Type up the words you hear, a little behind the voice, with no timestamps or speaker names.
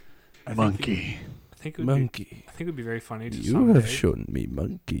Monkey. I think it would be very funny to You someday. have shown me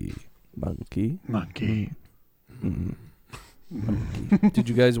monkey. Monkey. Monkey. Did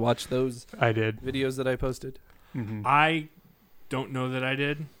you guys watch those I did. videos that I posted? Mm-hmm. I don't know that I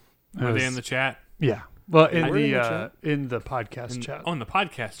did. Were they in the chat? Yeah. Well, in We're the podcast chat. Oh, in the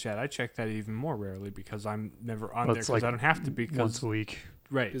podcast chat. I check that even more rarely because I'm never on there it's because I don't have to be. Once a week.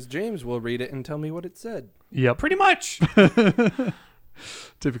 Right. Because James will read it and tell me what it said. Yep. Pretty much.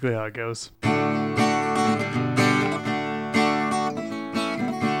 Typically how it goes.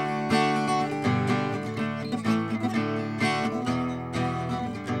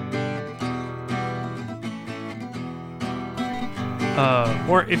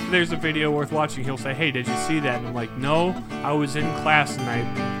 Or if there's a video worth watching, he'll say, "Hey, did you see that?" And I'm like, "No, I was in class and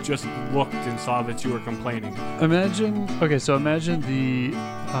I just looked and saw that you were complaining." Imagine the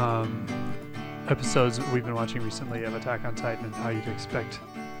episodes that we've been watching recently of Attack on Titan and how you'd expect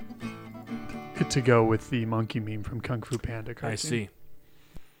it to go with the monkey meme from Kung Fu Panda cartoon. I see.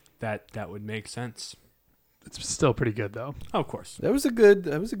 That would make sense. It's still pretty good though. Oh, of course. That was a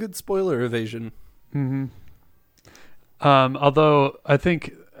good spoiler evasion. Mm-hmm. Although I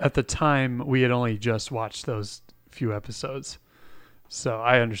think at the time we had only just watched those few episodes, so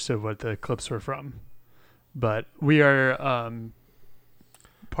I understood what the clips were from. But we are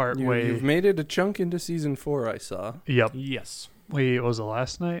part way. You've made it a chunk into season 4. I saw. Yep. Yes. What was it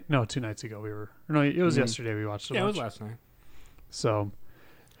last night? No, 2 nights ago we were. No, it was yesterday we watched it. Yeah, it was last night. So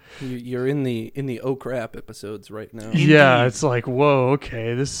You're in the oh crap episodes right now. yeah, it's like whoa,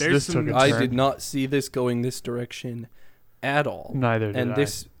 okay, this took a turn. I did not see this going this direction at all. Neither did and I.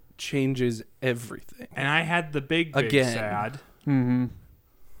 this changes everything. And I had the big Again. sad. Mm-hmm.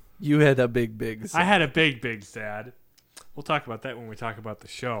 You had a big sad. I had a big sad. We'll talk about that when we talk about the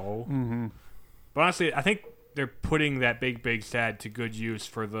show. Mm-hmm. But honestly, I think they're putting that big sad to good use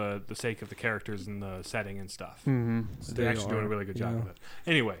for the sake of the characters and the setting and stuff. Mm-hmm. So they're actually doing a really good job of it.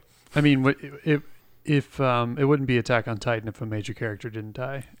 Anyway. I mean, if it wouldn't be Attack on Titan if a major character didn't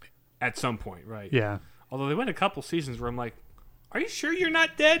die. At some point, right? Yeah. Although they went a couple seasons where I'm like, are you sure you're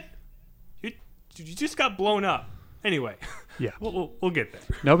not dead? You just got blown up. Anyway. Yeah. We'll get there.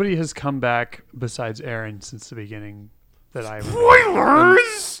 Nobody has come back besides Eren since the beginning that I remember.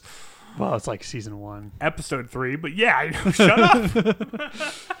 Spoilers! Well, it's like season 1. Episode 3, but yeah, shut up.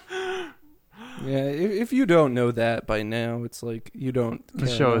 Yeah, if you don't know that by now, it's like you don't care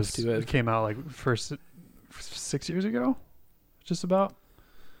The show enough to it came out like first 6 years ago, just about.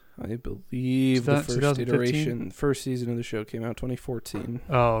 I believe the first 2015? iteration, first season of the show came out 2014.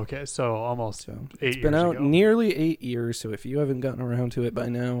 Oh, okay. So almost 8 It's years been out ago. nearly 8 years, so if you haven't gotten around to it by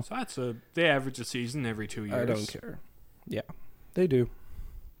now, So they average a season every 2 years. I don't care. Yeah, they do.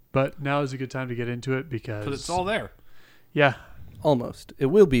 But now is a good time to get into it because Because it's all there. Yeah. Almost. It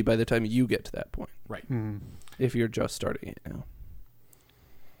will be by the time you get to that point. Right. If you're just starting it now.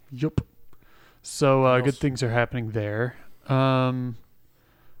 Yup. So good else? things are happening there.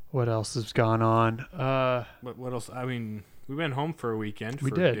 What else has gone on? What else? I mean, we went home for a weekend for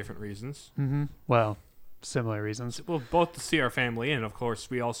did. different reasons. Mm-hmm. Well, similar reasons. Well, both to see our family, and of course,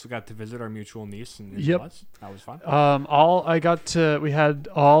 we also got to visit our mutual niece and Yep. Nicholas. That was fun. We had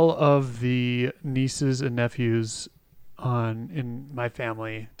all of the nieces and nephews in my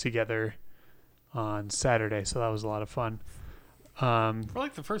family together on Saturday, so that was a lot of fun. For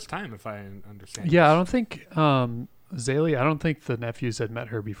like the first time, if I understand. Yeah, I don't think Zaylee, I don't think the nephews had met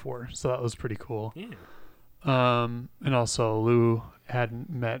her before, so that was pretty cool. Yeah. And also Lou hadn't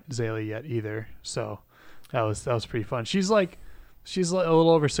met Zaylee yet either, so that was pretty fun. She's a little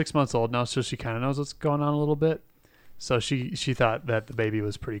over 6 months old now, so she kind of knows what's going on a little bit. So she thought that the baby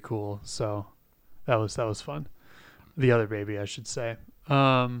was pretty cool, so that was fun. The other baby, I should say.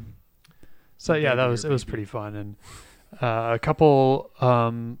 So yeah, it was pretty fun, and a couple.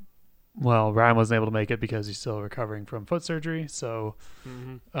 Well, Ryan wasn't able to make it because he's still recovering from foot surgery. So,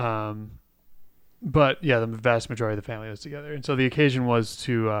 but yeah, the vast majority of the family was together, and so the occasion was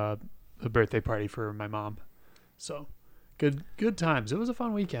to the birthday party for my mom. So, good times. It was a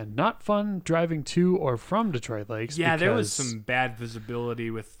fun weekend. Not fun driving to or from Detroit Lakes. Yeah, there was some bad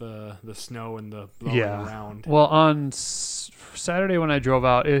visibility with the snow and the blowing around. Well, on Saturday when I drove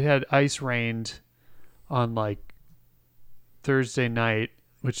out, it had ice rained on like Thursday night,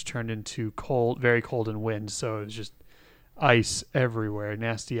 which turned into very cold and wind. So it was just ice everywhere,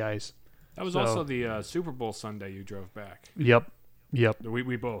 nasty ice. That was also the Super Bowl Sunday you drove back. Yep.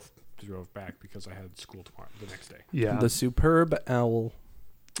 We both drove back because I had school the next day. Yeah. The superb owl.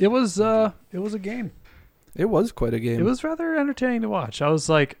 It was a game. It was quite a game. It was rather entertaining to watch. I was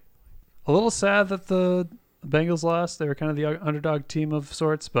like a little sad that the The Bengals lost. They were kind of the underdog team of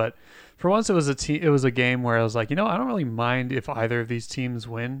sorts, but for once it was a game where I was like, I don't really mind if either of these teams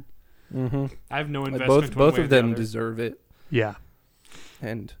win. Mm-hmm. I have no investment. Both of them deserve it. Yeah.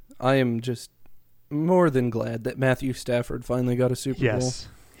 And I am just more than glad that Matthew Stafford finally got a Super Bowl. Yes.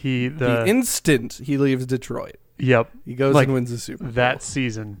 The instant he leaves Detroit. Yep. He goes and wins the Super Bowl. That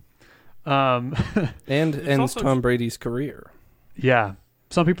season. And ends Tom Brady's career. Yeah.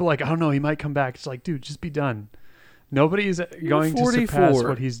 Some people are like, I don't know, he might come back. It's like, dude, just be done. Nobody's going to surpass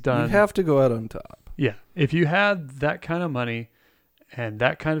what he's done. You have to go out on top. Yeah. If you had that kind of money and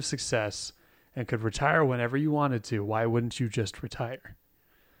that kind of success and could retire whenever you wanted to, why wouldn't you just retire?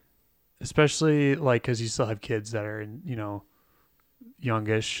 Especially because you still have kids that are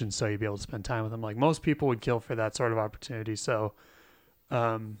youngish, and so you'd be able to spend time with them. Like most people would kill for that sort of opportunity. So,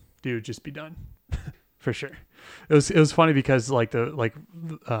 dude, just be done for sure. It was funny because it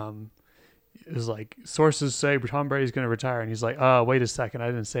was like sources say Tom Brady's going to retire, and he's like, oh, wait a second, I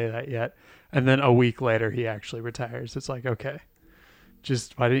didn't say that yet. And then a week later, he actually retires. It's like, okay,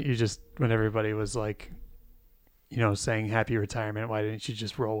 why didn't you just, when everybody was like, saying happy retirement, why didn't you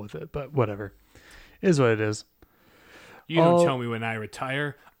just roll with it? But whatever, it is what it is. You don't tell me when I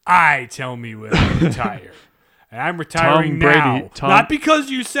retire. I tell me when I retire. And I'm retiring now. Not because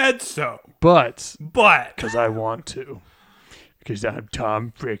you said so. But. Because I want to. Because I'm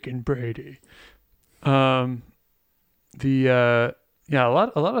Tom freaking Brady. A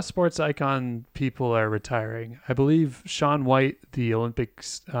lot of sports icon people are retiring. I believe Shaun White, the Olympic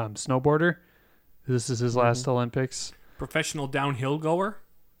snowboarder, this is his last Olympics. Professional downhill goer?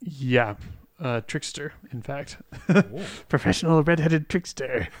 Yeah. Trickster, in fact. Professional redheaded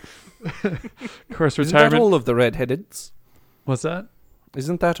trickster. Of course, retirement. Isn't that all of the redheadeds? What's that?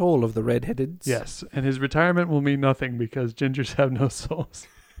 Isn't that all of the redheadeds? Yes, and his retirement will mean nothing because gingers have no souls.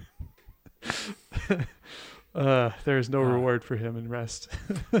 There is no reward for him in rest.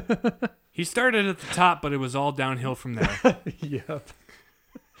 He started at the top, but it was all downhill from there. Yep.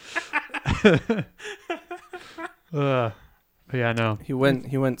 Yeah, no. He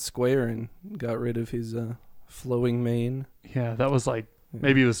went square and got rid of his flowing mane. Yeah, that was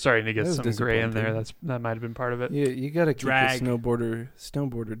maybe he was starting to get some gray in there. That might have been part of it. Yeah, you got to keep the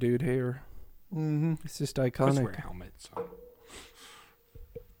snowboarder dude hair. Mm-hmm. It's just iconic. Wear helmets.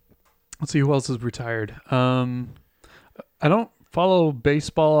 Let's see who else is retired. I don't follow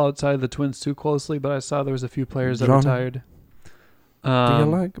baseball outside the Twins too closely, but I saw there was a few players that retired. Do you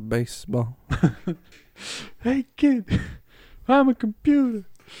like baseball? Hey kid, I'm a computer.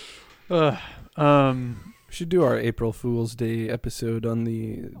 We should do our April Fool's Day episode on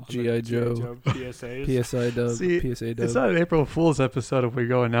the G.I. Joe PSAs. PSA dub. It's not an April Fool's episode if we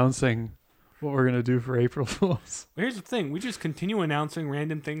go announcing what we're going to do for April Fools. Well, here's the thing. We just continue announcing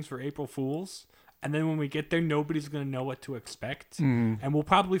random things for April Fools, and then when we get there, nobody's going to know what to expect. And we'll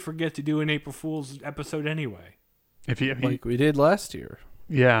probably forget to do an April Fool's episode anyway. Like we did last year.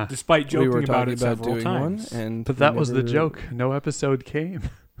 Yeah. Despite joking we were about it doing several times. But that was the joke. No episode came.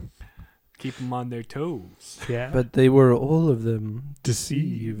 Keep them on their toes. Yeah. But they were all of them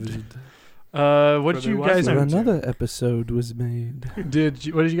deceived. What did you guys? Another episode was made. What did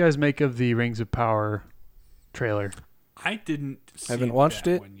you guys make of the Rings of Power trailer? I didn't. Haven't watched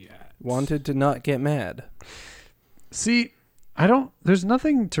it. One yet. Wanted to not get mad. See, I don't. There's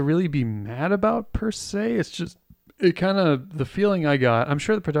nothing to really be mad about per se. It's just the feeling I got. I'm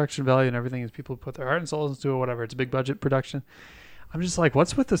sure the production value and everything is people put their heart and souls into it. Whatever. It's a big budget production. I'm just like,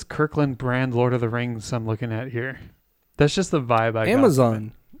 what's with this Kirkland brand Lord of the Rings I'm looking at here? That's just the vibe I got.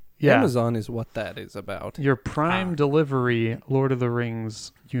 Amazon. Yeah. Amazon is what that is about. Your Prime delivery Lord of the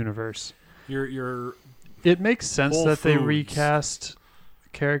Rings universe. It makes sense Whole that Foods. they recast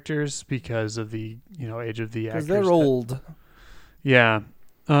characters because of the age of the actors. Because they're old. Yeah.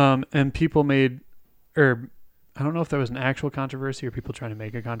 And people made, or I don't know if there was an actual controversy or people trying to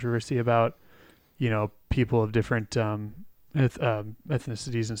make a controversy about, people of different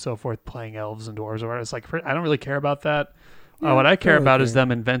ethnicities and so forth playing elves and dwarves or whatever. It's like, I don't really care about that. Yeah, what I care about is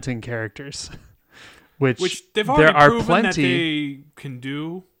them inventing characters, which they've already there are proven plenty that they can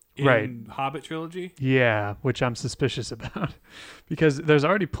do in Hobbit trilogy. Yeah, which I'm suspicious about because there's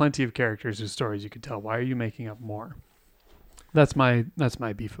already plenty of characters whose stories you could tell. Why are you making up more? That's my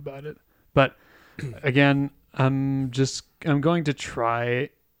beef about it. But again, I'm going to try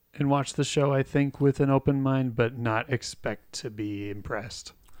and watch the show, I think, with an open mind, but not expect to be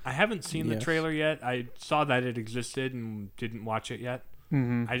impressed. I haven't seen the trailer yet. I saw that it existed and didn't watch it yet.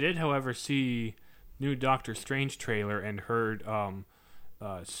 Mm-hmm. I did, however, see new Doctor Strange trailer and heard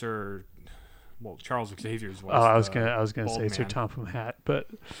Sir well, Charles Xavier's voice. Oh, I was gonna bald say Sir man. Topham Hatt, but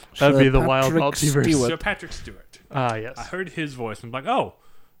that'd be the wild Patrick multiverse. Stewart. Sir Patrick Stewart. Ah, yes. I heard his voice. I'm like, oh,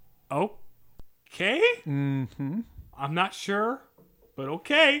 okay. Mm-hmm. I'm not sure, but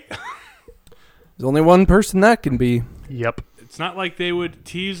okay. There's only one person that can be. Yep. It's not like they would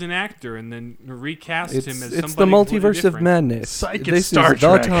tease an actor and then recast him as somebody It's the multiverse of different. madness. Psych, it's This Star is the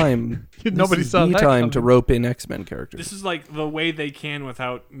Trek. time. Nobody this is saw the that time coming. to rope in X-Men characters. This is like the way they can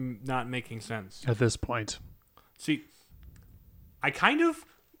without not making sense. At this point. See, I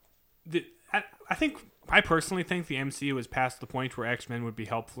personally think the MCU is past the point where X-Men would be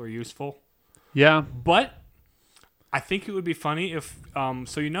helpful or useful. Yeah. But I think it would be funny if,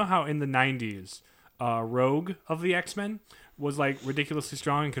 so you know how in the 90s, Rogue of the X-Men was like ridiculously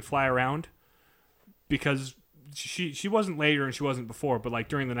strong and could fly around? Because she wasn't later and she wasn't before, but like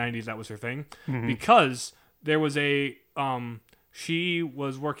during the 90s that was her thing. Mm-hmm. Because there was she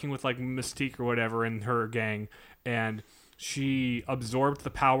was working with like Mystique or whatever in her gang, and she absorbed the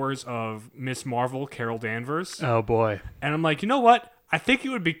powers of Miss Marvel, Carol Danvers. Oh boy. And I'm like, you know what? I think it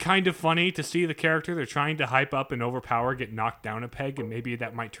would be kind of funny to see the character they're trying to hype up and overpower get knocked down a peg, and maybe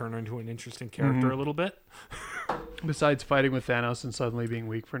that might turn her into an interesting character a little bit. Besides fighting with Thanos and suddenly being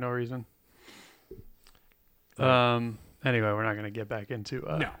weak for no reason. Anyway, we're not going to get back into.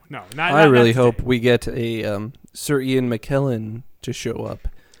 I really hope we get a Sir Ian McKellen to show up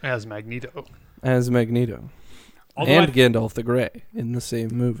as Magneto. as Magneto. Although And Gandalf the Grey in the same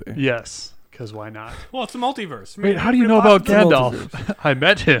movie. Yes, because why not? Well, it's a multiverse. I Wait, mean, how do you know about It's a Gandalf? I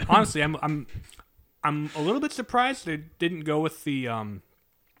met him. Honestly, I'm a little bit surprised they didn't go with the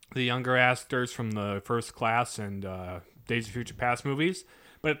younger actors from the First Class and Days of Future Past movies,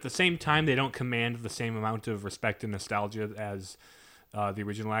 but at the same time, they don't command the same amount of respect and nostalgia as the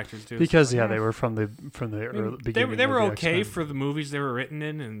original actors do. Because they were from the early They beginning. they were of the okay X-Men. for the movies they were written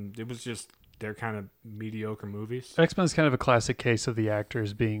in, and it was just they're kind of mediocre movies. X-Men is kind of a classic case of the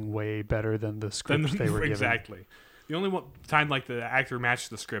actors being way better than the script they were given. Exactly. The only time like the actor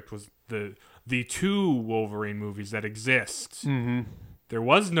matched the script was the two Wolverine movies that exist. Mm-hmm. There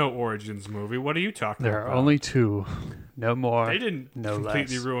was no Origins movie. What are you talking There about? are only two, no more. They didn't no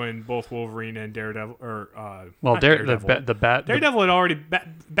completely less. ruin both Wolverine and Daredevil. Or Well, not Daredevil. the bat. Daredevil had already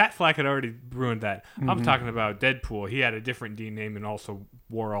Batfleck had already ruined that. I'm Mm-hmm. talking about Deadpool. He had a different D name and also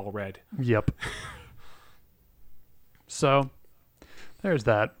wore all red. Yep. So, there's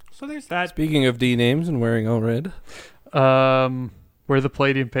that. So there's that. Speaking of D names and wearing all red, We're the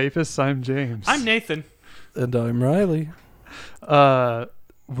Palladium Papists. I'm James. I'm Nathan. and I'm Riley. That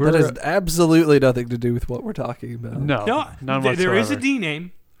That has absolutely nothing to do with what we're talking about. no, none whatsoever. There is a D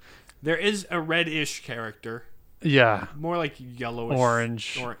name. There is a reddish character, Yeah, more like yellowish,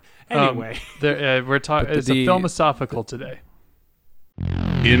 orange. Anyway, We're talking. But the It's a D- philosophical today.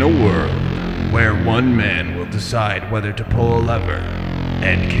 In a world where one man will decide whether to pull a lever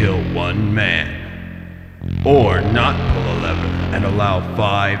and kill one man, or not pull a lever and allow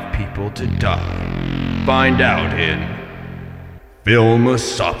 5 people to die, find out in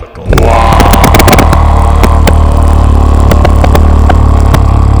Philosophical.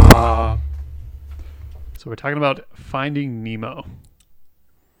 So we're talking about Finding Nemo.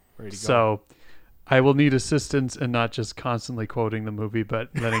 ready to go. So I will need assistance and not just constantly quoting the movie, but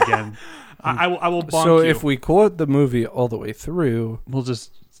then again, I will bonk So you. if we quote the movie all the way through, we'll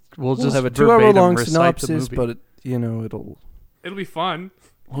just we'll just have a verbatim 2-hour-long recite the synopsis, movie. but it'll it'll be fun.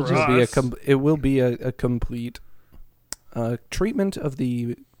 will for just be us. it will be a complete treatment of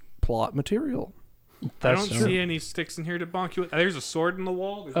the plot material. I That's don't true. see any sticks in here to bonk you with. There's a sword in the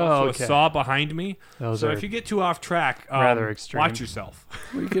wall. There's Oh, also okay. a saw behind me. Those So are if you get too off track, rather extreme. watch yourself.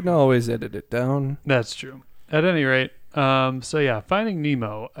 We can always edit it down. That's true. At any rate, so yeah, Finding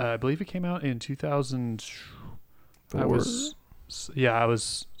Nemo. I believe it came out in 2000. I was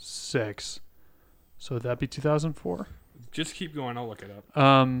 6. So would that be 2004? Just keep going. I'll look it up.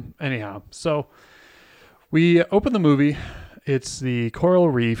 Anyhow, so we open the movie. It's the coral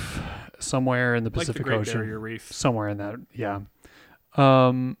reef somewhere in the Like the Pacific Great Ocean. Barrier Reef. Somewhere in that, yeah.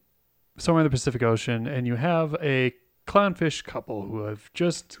 Somewhere in the Pacific Ocean, and you have a clownfish couple who have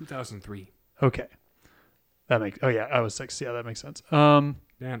just 2003. okay. That makes I was 6. Yeah, that makes sense. Yeah,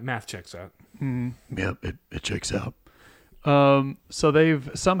 math checks out. Yep, it checks out. So they've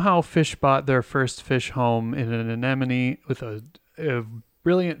somehow fish bought their first fish home in an anemone with a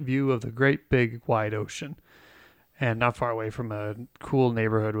brilliant view of the great big wide ocean, and not far away from a cool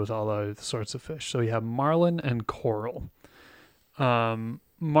neighborhood with all the sorts of fish. So you have marlin and coral.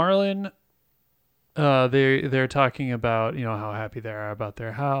 Marlin, they're talking about how happy they are about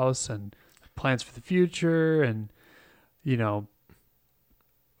their house and plans for the future, and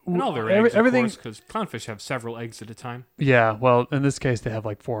And all their eggs, everything, because clownfish have several eggs at a time. Yeah, well, in this case, they have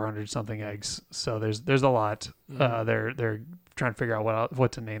like 400 something eggs, so there's a lot. They're trying to figure out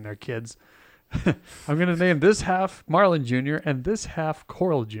what to name their kids. I'm gonna name this half Marlin Jr. and this half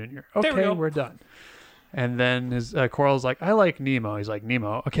Coral Jr. Okay, we're done. And then his Coral's like, I like Nemo. He's like,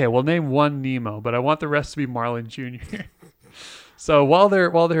 Nemo. Okay, we'll name one Nemo, but I want the rest to be Marlin Jr. So while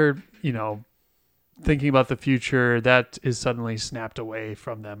they're thinking about the future, that is suddenly snapped away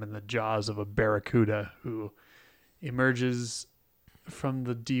from them in the jaws of a barracuda who emerges from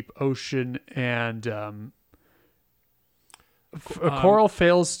the deep ocean, and Coral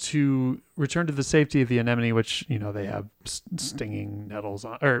fails to return to the safety of the anemone, which they have stinging nettles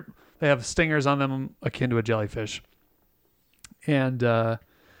on, or they have stingers on them akin to a jellyfish, and but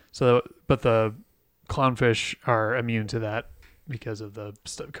the clownfish are immune to that because of the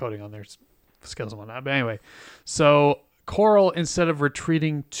coating on their scales and whatnot. But anyway, so Coral, instead of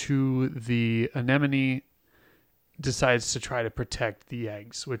retreating to the anemone, decides to try to protect the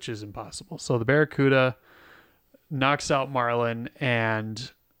eggs, which is impossible. So the barracuda knocks out Marlin,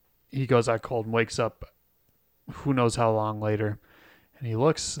 and he goes out cold and wakes up who knows how long later. And he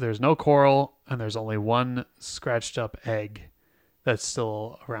looks, there's no Coral, and there's only one scratched up egg that's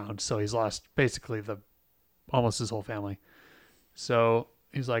still around. So he's lost basically almost his whole family. So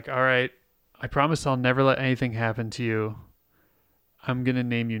he's like, all right, I promise I'll never let anything happen to you. I'm going to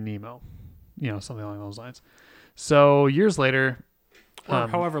name you Nemo. Something along those lines. So years later, or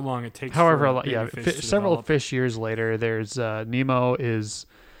however long it takes. Several fish years later, there's Nemo is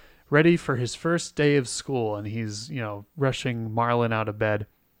ready for his first day of school, and he's rushing Marlin out of bed.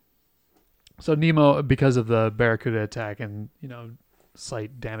 So Nemo, because of the barracuda attack and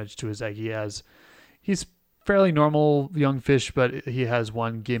slight damage to his egg, he's fairly normal young fish, but he has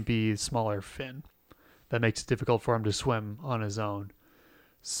one gimpy, smaller fin that makes it difficult for him to swim on his own.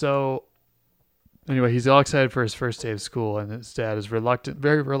 So anyway, he's all excited for his first day of school, and his dad is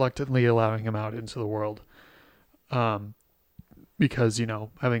very reluctantly allowing him out into the world. Because,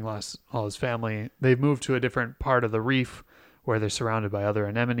 having lost all his family, they've moved to a different part of the reef where they're surrounded by other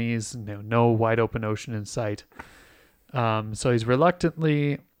anemones, and no wide open ocean in sight. So he's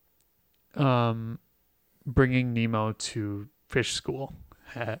reluctantly bringing Nemo to fish school.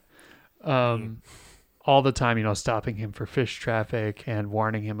 All the time, stopping him for fish traffic and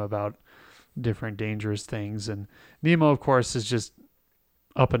warning him about different dangerous things. And Nemo, of course, is just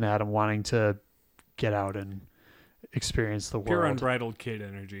up and at him, wanting to get out and experience the world. Pure unbridled kid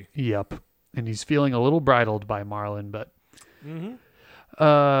energy. Yep. And he's feeling a little bridled by Marlin, but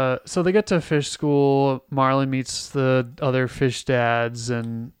so they get to fish school. Marlin meets the other fish dads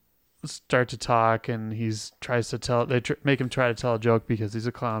and start to talk, and make him try to tell a joke because he's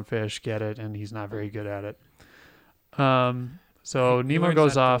a clownfish, get it, and he's not very good at it. So Nemo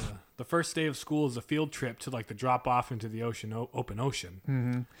goes off. The first day of school is a field trip to the drop off into the open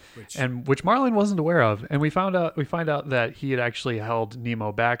ocean, which Marlin wasn't aware of, and we find out that he had actually held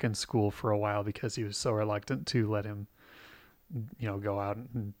Nemo back in school for a while because he was so reluctant to let him, go out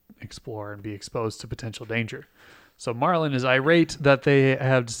and explore and be exposed to potential danger. So Marlin is irate that they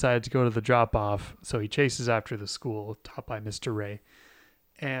have decided to go to the drop off, so he chases after the school, taught by Mr. Ray.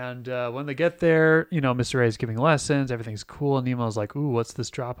 And when they get there, Mr. Ray is giving lessons. Everything's cool. And Nemo's like, ooh, what's this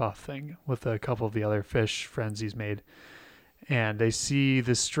drop-off thing? With a couple of the other fish friends he's made. And they see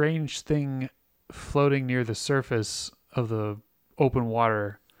this strange thing floating near the surface of the open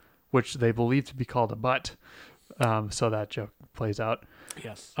water, which they believe to be called a butt. So that joke plays out.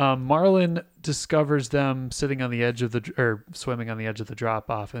 Yes. Marlin discovers them sitting on the edge of swimming on the edge of the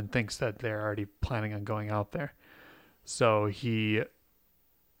drop-off and thinks that they're already planning on going out there. So he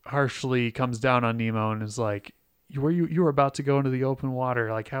harshly comes down on Nemo and is like, you were about to go into the open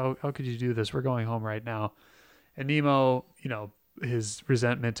water. Like, how could you do this? We're going home right now. And Nemo, his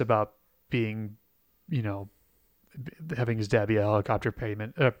resentment about being, having his dad be a helicopter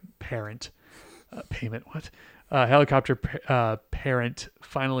helicopter parent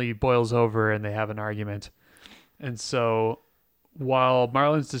finally boils over, and they have an argument. And so while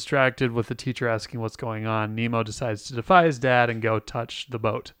Marlin's distracted with the teacher asking what's going on, Nemo decides to defy his dad and go touch the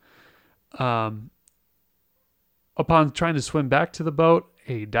boat. Upon trying to swim back to the boat,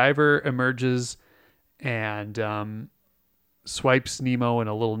 a diver emerges and swipes Nemo in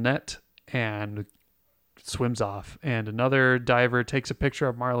a little net and swims off. And another diver takes a picture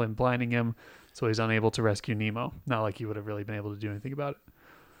of Marlin, blinding him, so he's unable to rescue Nemo. Not like he would have really been able to do anything about it.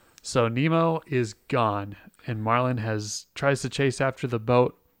 So Nemo is gone, and Marlin tries to chase after the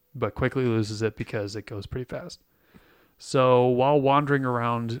boat, but quickly loses it because it goes pretty fast. So while wandering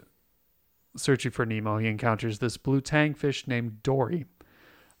around searching for Nemo, he encounters this blue tang fish named Dory.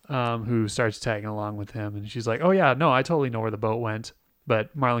 who starts tagging along with him. And she's like, oh, yeah, no, I totally know where the boat went.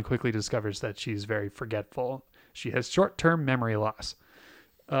 But Marlin quickly discovers that she's very forgetful. She has short-term memory loss.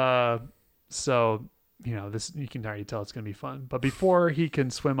 So, this you can already tell it's going to be fun. But before he can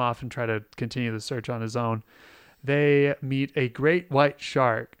swim off and try to continue the search on his own, they meet a great white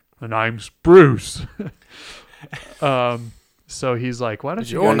shark. And I'm Bruce. So he's like, why don't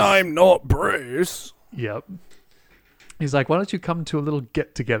you Your name not Bruce? Yep. He's like, why don't you come to a little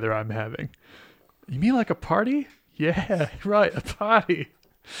get-together I'm having? You mean like a party? Yeah, right, a party.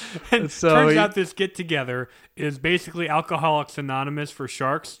 And so turns out this get-together is basically Alcoholics Anonymous for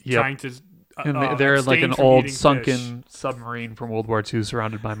sharks trying to and they're like an abstain from old eating sunken fish. submarine from World War II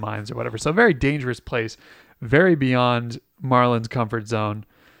surrounded by mines or whatever. So a very dangerous place, very beyond Marlin's comfort zone.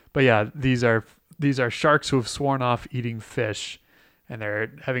 But yeah, these are sharks who have sworn off eating fish, and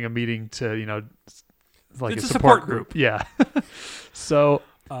they're having a meeting to, like It's a a support support group. Yeah. So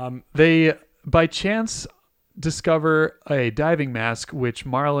they, by chance, discover a diving mask, which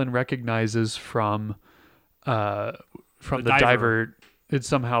Marlin recognizes from the diver. It's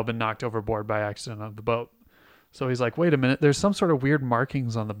somehow been knocked overboard by accident on the boat. So he's like, wait a minute, there's some sort of weird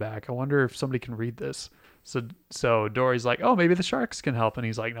markings on the back. I wonder if somebody can read this. So Dory's like, oh, maybe the sharks can help. And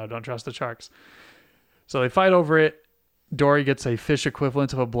he's like, no, don't trust the sharks. So they fight over it. Dory gets a fish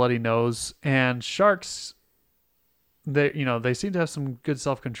equivalent of a bloody nose. And sharks, they seem to have some good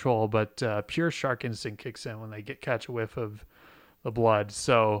self-control, but pure shark instinct kicks in when they catch a whiff of the blood.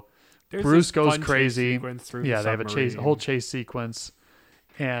 So There's Bruce this goes fun chase crazy. sequence through Yeah, the they have submarine. a whole chase sequence.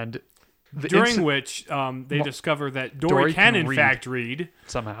 And During which they discover that Dory can in fact read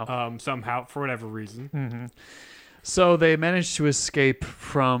somehow. for whatever reason. Mm-hmm. So they manage to escape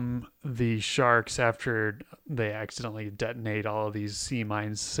from the sharks after they accidentally detonate all of these sea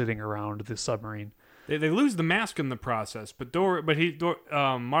mines sitting around the submarine. They lose the mask in the process, but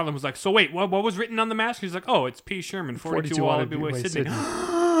Marlin was like, so wait, what was written on the mask? He's like, oh, it's P. Sherman, 42 Wallaby Way, Sydney.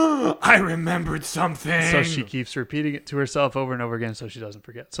 I remembered something. So she keeps repeating it to herself over and over again so she doesn't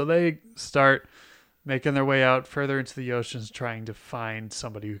forget. So they start making their way out further into the oceans, trying to find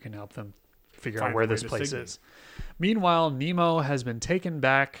somebody who can help them figure out where this place is. Meanwhile, Nemo has been taken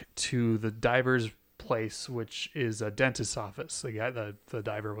back to the diver's place, which is a dentist's office. The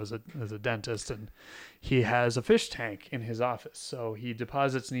diver was a dentist, and he has a fish tank in his office. So he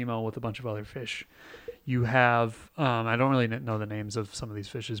deposits Nemo with a bunch of other fish. You have, I don't really know the names of some of these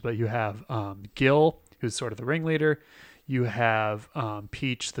fishes, but you have Gil, who's sort of the ringleader. You have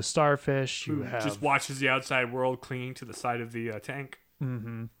Peach, the starfish. You have just watches the outside world clinging to the side of the tank.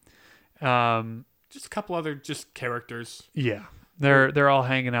 Mm-hmm. Just a couple other characters. Yeah, they're all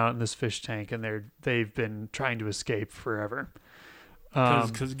hanging out in this fish tank, and they've been trying to escape forever.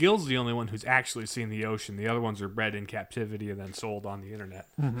 Because Gil's the only one who's actually seen the ocean. The other ones are bred in captivity and then sold on the internet.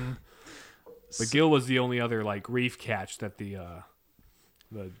 Mm-hmm. But Gil was the only other reef catch that the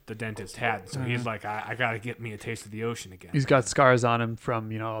dentist had. So he's like, I gotta get me a taste of the ocean again. He's got scars on him from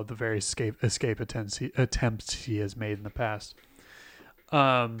the various escape attempts he has made in the past.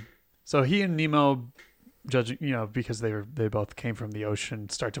 So he and Nemo, judging because they both came from the ocean,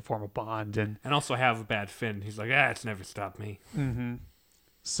 start to form a bond and also have a bad fin. He's like, it's never stopped me. Mm-hmm.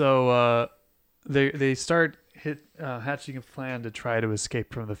 So they start hatching a plan to try to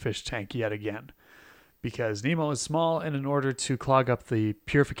escape from the fish tank yet again, because Nemo is small, and in order to clog up the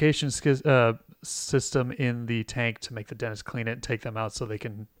purification system in the tank to make the dentist clean it and take them out so they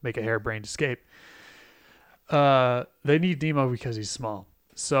can make a harebrained escape, they need Nemo because he's small.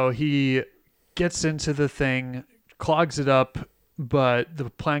 So he gets into the thing, clogs it up, but the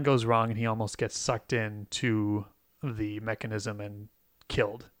plan goes wrong, and he almost gets sucked into the mechanism and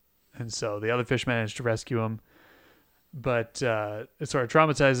killed. And so the other fish manage to rescue him, but it sort of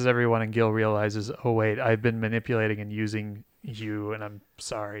traumatizes everyone, and Gil realizes, oh wait, I've been manipulating and using you, and I'm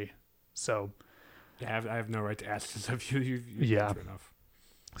sorry. So yeah, I have no right to ask this of you. Yeah. True enough.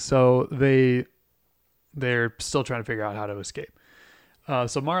 So they're still trying to figure out how to escape.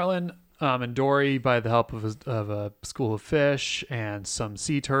 So Marlin and Dory, by the help of a school of fish and some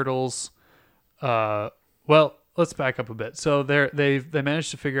sea turtles, let's back up a bit. So they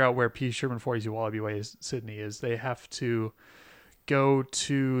managed to figure out where P. Sherman 42 Wallaby Way Sydney is. They have to go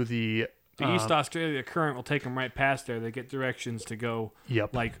to the East Australia Current will take them right past there. They get directions to go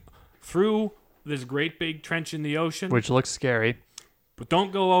through this great big trench in the ocean, which looks scary. But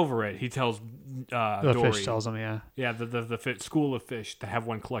don't go over it, he tells the Dory. fish tells him, yeah. Yeah, the school of fish to have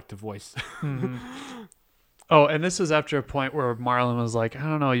one collective voice. Mm-hmm. Oh, and this is after a point where Marlin was like, I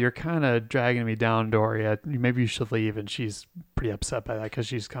don't know, you're kind of dragging me down, Dory. Maybe you should leave. And she's pretty upset by that because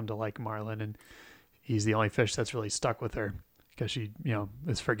she's come to like Marlin, and he's the only fish that's really stuck with her. because she,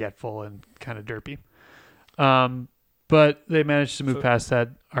 is forgetful and kind of derpy. But they managed to move past that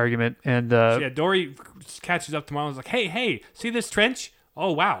argument, and Dory catches up to Marlin and is like, hey, see this trench?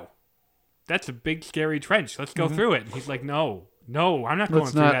 Oh, wow. That's a big, scary trench. Let's go through it. And he's like, no, I'm not going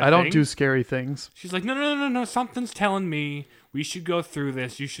through that I don't thing. do scary things. She's like, no, something's telling me we should go through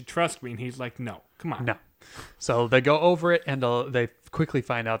this. You should trust me. And he's like, no, come on. No. So they go over it, and they quickly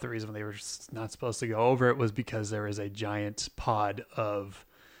find out the reason they were not supposed to go over it was because there is a giant pod of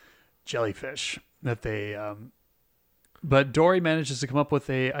jellyfish that they... But Dory manages to come up with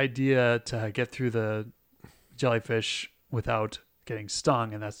a idea to get through the jellyfish without getting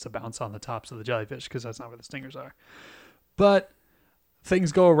stung, and that's to bounce on the tops of the jellyfish because that's not where the stingers are. But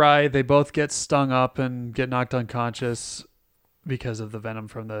things go awry. They both get stung up and get knocked unconscious because of the venom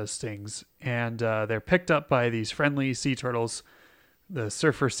from the stings. And they're picked up by these friendly sea turtles, the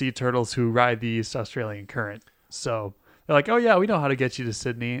surfer sea turtles who ride the East Australian current. So they're like, oh yeah, we know how to get you to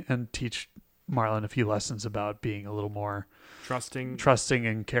Sydney, and teach Marlin a few lessons about being a little more trusting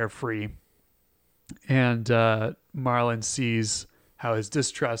and carefree. And Marlin sees how his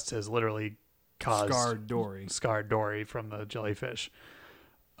distrust has literally caused scarred Dory from the jellyfish.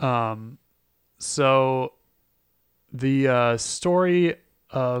 So the story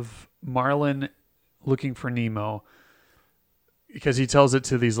of Marlin looking for Nemo, because he tells it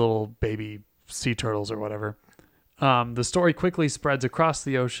to these little baby sea turtles or whatever. The story quickly spreads across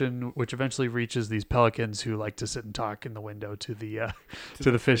the ocean, which eventually reaches these pelicans who like to sit and talk in the window to the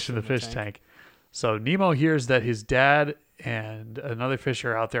to the fish in the fish tank. So Nemo hears that his dad and another fish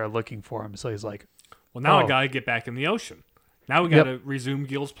are out there looking for him. So he's like, well, now I got to get back in the ocean. Now we got to resume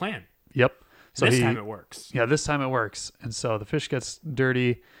Gil's plan. Yep. So this time it works. Yeah, this time it works. And so the fish gets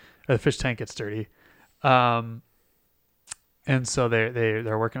dirty. The fish tank gets dirty. And so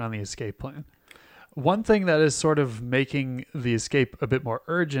they're working on the escape plan. One thing that is sort of making the escape a bit more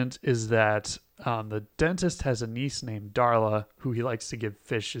urgent is that the dentist has a niece named Darla who he likes to give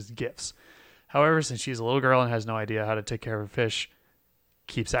fish as gifts. However, since she's a little girl and has no idea how to take care of a fish,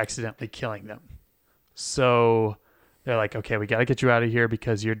 keeps accidentally killing them. So they're like, okay, we got to get you out of here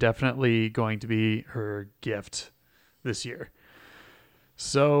because you're definitely going to be her gift this year.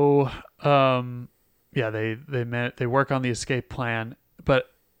 So, they work on the escape plan, but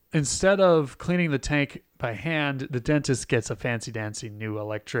instead of cleaning the tank by hand, the dentist gets a fancy dancy new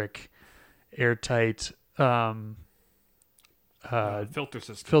electric, airtight filter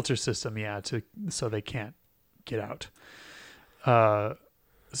system, so they can't get out.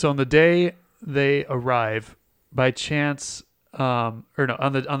 So on the day they arrive, by chance, on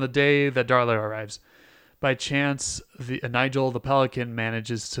the day that Darla arrives, by chance, Nigel the pelican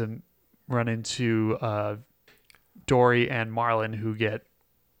manages to run into Dory and Marlin, who get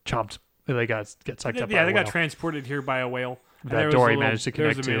chomped. They get sucked up. Yeah, they got transported here by a whale. That Dory managed to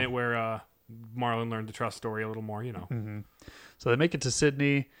connect to. There was a minute where Marlin learned to trust Dory a little more, Mm-hmm. So they make it to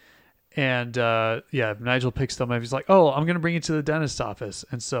Sydney, and Nigel picks them up. He's like, "Oh, I'm going to bring you to the dentist's office."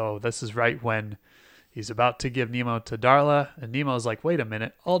 And so this is right when he's about to give Nemo to Darla, and Nemo's like, "Wait a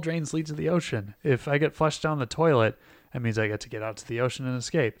minute! All drains lead to the ocean. If I get flushed down the toilet, that means I get to get out to the ocean and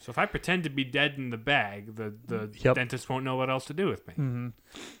escape. So if I pretend to be dead in the bag, the dentist won't know what else to do with me." Mm-hmm.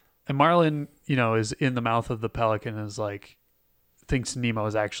 And Marlin, is in the mouth of the pelican and is like, thinks Nemo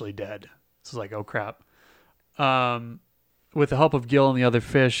is actually dead. So it's like, oh crap. With the help of Gil and the other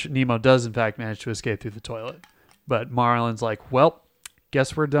fish, Nemo does in fact manage to escape through the toilet. But Marlin's like, well,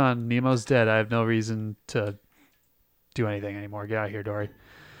 guess we're done. Nemo's dead. I have no reason to do anything anymore. Get out of here, Dory.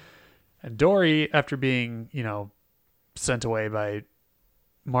 And Dory, after being, sent away by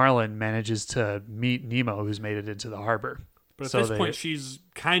Marlin, manages to meet Nemo, who's made it into the harbor. But at this point, she's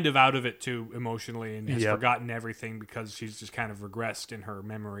kind of out of it too emotionally and has forgotten everything because she's just kind of regressed in her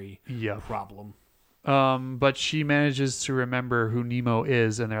memory problem. But she manages to remember who Nemo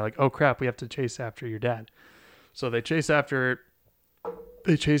is, and they're like, "Oh crap, we have to chase after your dad." So they chase after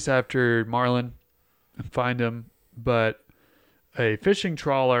Marlin and find him, but a fishing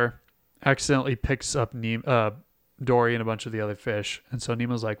trawler accidentally picks up Dory and a bunch of the other fish, and so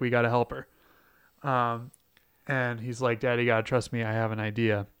Nemo's like, "We got to help her." And he's like, "Daddy, you gotta trust me. I have an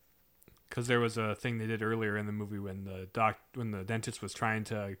idea." Because there was a thing they did earlier in the movie when the dentist was trying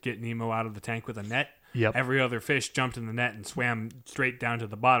to get Nemo out of the tank with a net. Yep. Every other fish jumped in the net and swam straight down to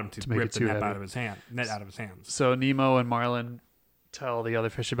the bottom to rip the net out of his hands. So Nemo and Marlin tell the other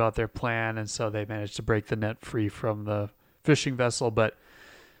fish about their plan, and so they manage to break the net free from the fishing vessel. But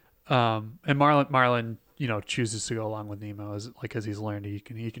and Marlin, chooses to go along with Nemo because he's learned he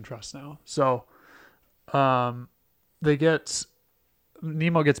can trust now. So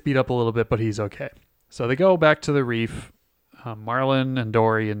Nemo gets beat up a little bit, but he's okay. So they go back to the reef. Marlin and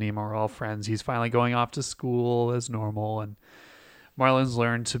Dory and Nemo are all friends. He's finally going off to school as normal, and Marlin's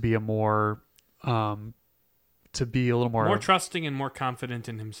learned to be a little more trusting and more confident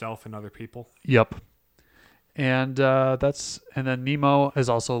in himself and other people. Yep. And then Nemo has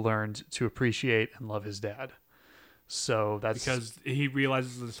also learned to appreciate and love his dad. So that's because he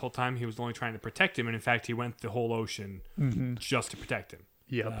realizes this whole time he was only trying to protect him, and in fact he went the whole ocean just to protect him.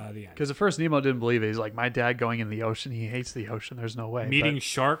 Yep. Because at first Nemo didn't believe it. He's like, my dad going in the ocean. He hates the ocean. There's no way. Meeting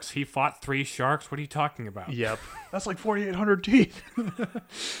sharks. He fought 3 sharks. What are you talking about? Yep. That's like 4,800 teeth.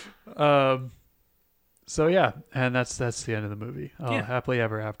 So yeah, and that's the end of the movie. Oh, yeah. Happily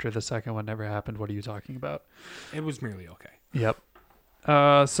ever after. The second one never happened. What are you talking about? It was merely okay. Yep.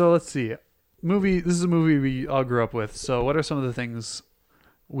 So let's see. This is a movie we all grew up with. So what are some of the things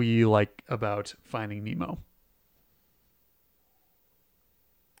we like about Finding Nemo?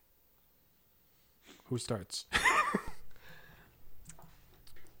 Who starts?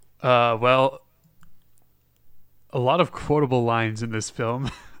 Well, a lot of quotable lines in this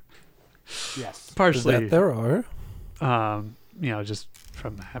film. Yes. Partially. That there are. Just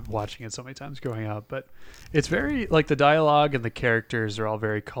from watching it so many times growing up. But it's very, like, the dialogue and the characters are all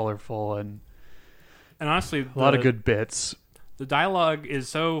very colorful and honestly, a lot of good bits. The dialogue is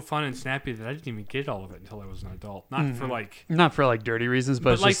so fun and snappy that I didn't even get all of it until I was an adult. Not for dirty reasons,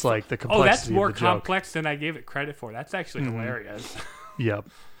 but it's just like the complexity. Oh, that's more of the complex joke. than I gave it credit for. That's actually hilarious. Yep.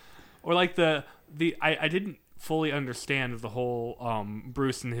 Or like I didn't fully understand the whole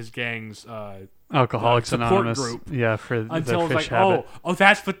Bruce and his gang's Alcoholics Anonymous group. Yeah, for until the it's fish like, habit. oh,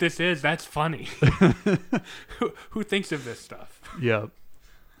 that's what this is. That's funny. Who thinks of this stuff? Yep.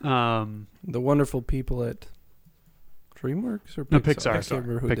 The wonderful people at DreamWorks or Pixar? No, Pixar. I can't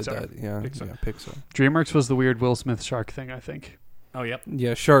remember who did Pixar. that. Yeah, Pixar. DreamWorks was the weird Will Smith shark thing, I think. Oh, yep.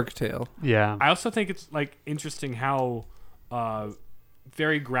 Yeah, Shark Tale. Yeah. I also think it's like interesting how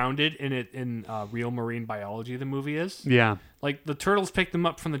very grounded in real marine biology the movie is. Yeah. Like the turtles pick them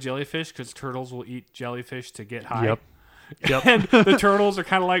up from the jellyfish because turtles will eat jellyfish to get high. Yep. And the turtles are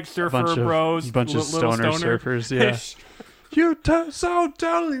kind of like surfer bros, bunch of stoner surfers. Yeah. You so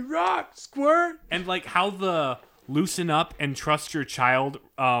totally rock, Squirt. And like how the loosen up and trust your child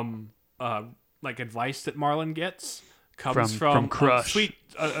like advice that Marlin gets comes from Crush.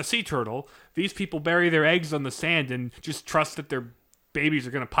 A sea turtle. These people bury their eggs on the sand and just trust that their babies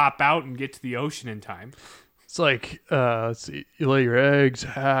are going to pop out and get to the ocean in time. It's like, let's see, you lay your eggs,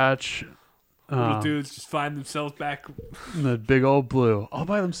 hatch. Little dudes just find themselves back in the big old blue, all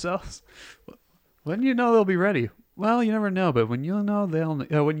by themselves. When do you know they'll be ready? Well, you never know, but when you know, they'll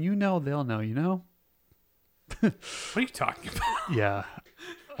know. When you know, they'll know, you know? What are you talking about? Yeah.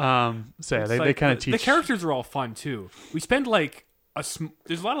 They kind of teach. The characters are all fun, too. We spend like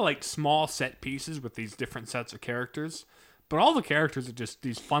there's a lot of like small set pieces with these different sets of characters, but all the characters are just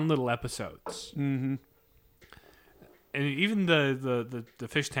these fun little episodes. Mm-hmm. And even the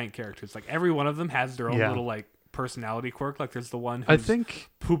fish tank characters, like every one of them has their own little like personality quirk. Like there's the one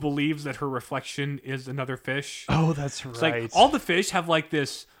who believes that her reflection is another fish. Oh, that's right. It's like all the fish have like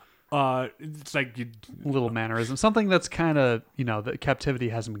this. It's like little mannerism, something that's kind of that captivity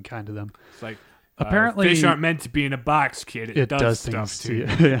hasn't been kind to them. It's like apparently fish aren't meant to be in a box, kid. It does stuff to you.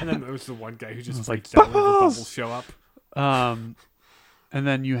 Yeah. And then there was the one guy who just freaks out when the bubbles show up. And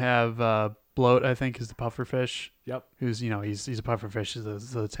then you have Bloat, I think, is the pufferfish. Yep. Who's he's a pufferfish.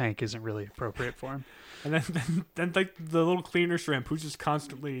 So the tank isn't really appropriate for him. And then like the little cleaner shrimp who's just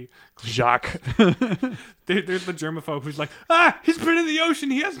constantly Jacques. There's the germaphobe who's like, he's been in the ocean.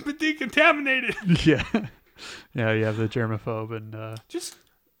 He hasn't been decontaminated. Yeah. Yeah, you have the germaphobe and just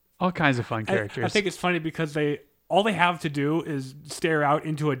all kinds of fun characters. I think it's funny because all they have to do is stare out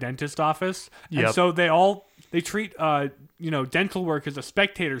into a dentist office. And so they treat dental work as a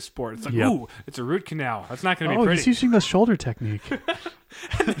spectator sport. It's like, ooh, it's a root canal. That's not going to be pretty. He's using the shoulder technique.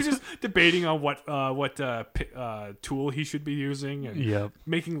 And they're just debating on what tool he should be using and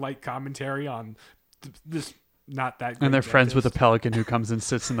making light commentary on this not that great and they're friends with a dentist. Pelican who comes and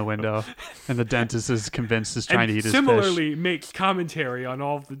sits in the window, and the dentist is convinced is trying to eat his fish. Similarly makes commentary on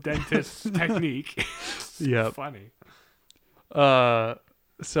all of the dentist's technique. Yeah, funny.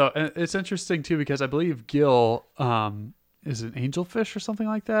 So it's interesting too because I believe Gil is an angelfish or something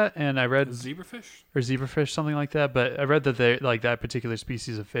like that, and I read zebrafish, something like that. But I read that they like that particular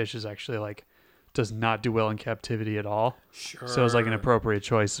species of fish is actually like does not do well in captivity at all. Sure. So it's like an appropriate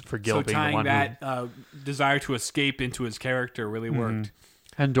choice for Gil being the one. So tying that desire to escape into his character really worked.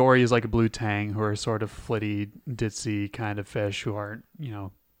 And Dory is like a blue tang who are sort of flitty, ditzy kind of fish who aren't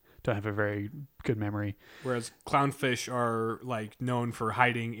don't have a very good memory. Whereas clownfish are like known for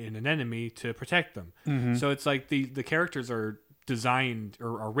hiding in an enemy to protect them. Mm-hmm. So it's like the characters are designed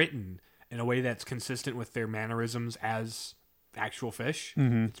or are written in a way that's consistent with their mannerisms as actual fish.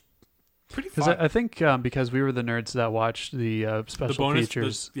 Mm-hmm. It's pretty fun. I think because we were the nerds that watched the special bonus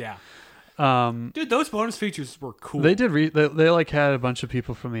features. yeah. Dude, those bonus features were cool. They did. They like had a bunch of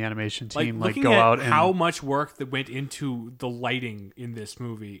people from the animation team looking go at out and how much work that went into the lighting in this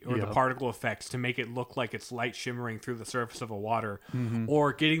movie or the Yep. particle effects to make it look like it's light shimmering through the surface of a water, Mm-hmm.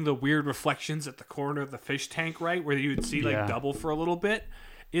 or getting the weird reflections at the corner of the fish tank, right, where you would see like Yeah. double for a little bit.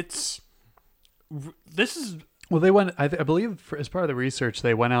 This is Well, they went. I believe as part of the research,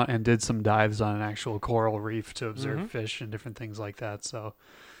 they went out and did some dives on an actual coral reef to observe Mm-hmm. fish and different things like that. So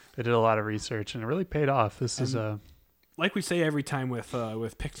they did a lot of research, and it really paid off. This is a like we say every time with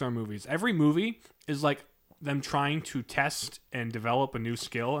Pixar movies. Every movie is like them trying to test and develop a new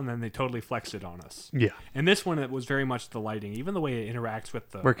skill, and then they totally flex it on us. yeah. And this one, it was very much the lighting, even the way it interacts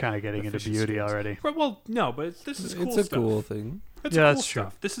with the. We're kind of getting the into fish's beauty scales. already. Well, no, but this is cool It's stuff. a cool thing. It's Yeah, cool that's true.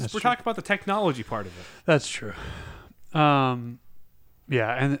 stuff. This is That's we're true. talking about the technology part of it. That's true.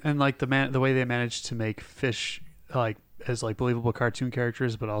 Yeah, and like the way they managed to make fish like as like believable cartoon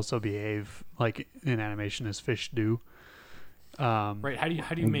characters, but also behave like in animation as fish do. Right? How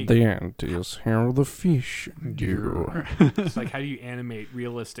do you make That is how the fish do. it's like how do you animate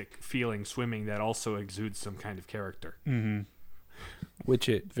realistic feeling swimming that also exudes some kind of character? Mm-hmm. Which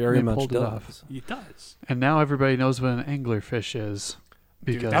it very They much pulled it does. off. It does. And now everybody knows what an anglerfish is.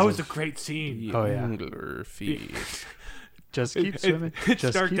 Because Dude, that was a of great scene. Oh, yeah. Anglerfish. just keep swimming. It's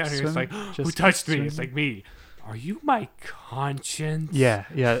just dark keep down here. It's swimming, like, just who keep touched me? It's swimming. like me. Are you my conscience? Yeah.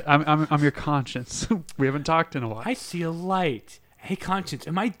 I'm your conscience. We haven't talked in a while. I see a light. Hey, conscience,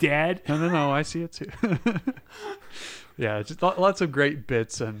 am I dead? No, I see it too. Yeah, just lots of great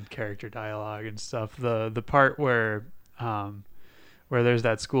bits and character dialogue and stuff. The part where there's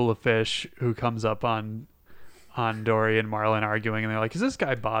that school of fish who comes up on Dory and Marlin arguing, and they're like, "Is this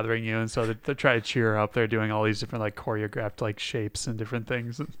guy bothering you?" And so they try to cheer her up. They're doing all these different like choreographed like shapes and different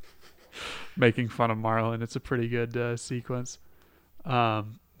things, and making fun of Marlin. It's a pretty good sequence.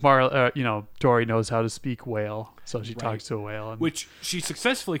 Dory knows how to speak whale, so she Right. talks to a whale. And, Which she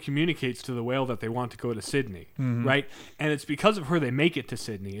successfully communicates to the whale that they want to go to Sydney, Mhm. right? And it's because of her they make it to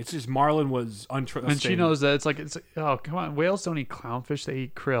Sydney. It's just Marlin was untrustworthy. and she knows that it's oh come on, whales don't eat clownfish, they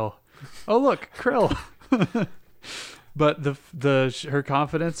eat krill. Oh look, krill. But her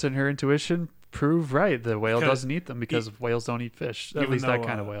confidence and her intuition prove right. The whale Because doesn't eat them because whales don't eat fish. At even least that though,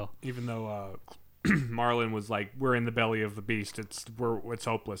 kind of whale. Even though Marlin was like, "We're in the belly of the beast. It's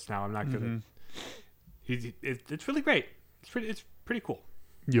hopeless now. I'm not gonna." It's really great. It's pretty cool.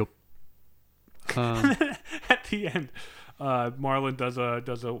 Yep. At the end, Marlin does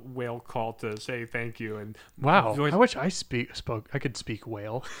a whale call to say thank you, and Wow. Joyce- I wish I could speak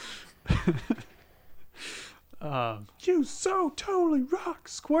whale. You so totally rock,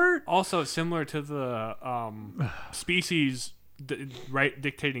 Squirt. also similar to the species right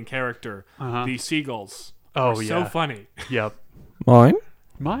dictating character, Uh-huh. the seagulls. Oh are yeah. so funny Yep. Mine?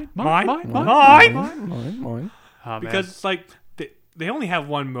 Mine. Mine? Oh, because it's like they only have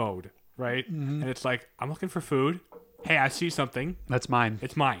one mode, right? Mm-hmm. And it's like, I'm looking for food. Hey, I see something. that's mine.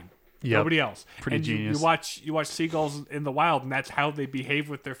 It's mine. Yep. Nobody else. Pretty and genius. You watch seagulls in the wild, and that's how they behave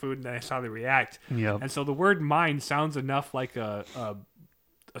with their food, and that's how they react. Yep. And so the word "mine" sounds enough like a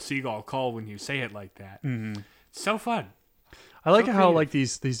seagull call when you say it like that. Mm-hmm. It's so fun. I like So how creative. like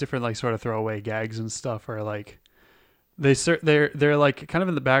these different like sort of throwaway gags and stuff are like they're like kind of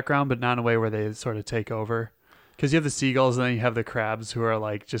in the background, but not in a way where they sort of take over. Because you have the seagulls and then you have the crabs who are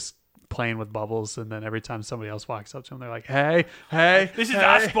like just playing with bubbles, and then every time somebody else walks up to them, they're like, "Hey, This is hey."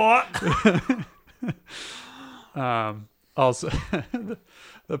 our spot. Also,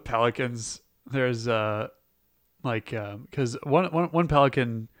 the pelicans. There's because one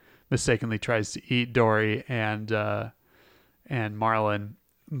pelican mistakenly tries to eat Dory and Marlin,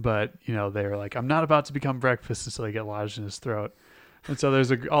 but they're like, "I'm not about to become breakfast," until they get lodged in his throat. And so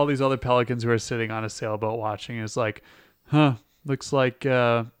there's all these other pelicans who are sitting on a sailboat watching, and it's like, looks like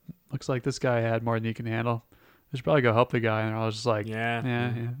this guy had more than he can handle. I should probably go help the guy. And I was just like,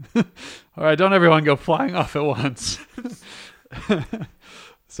 Yeah. All right, don't everyone go flying off at once.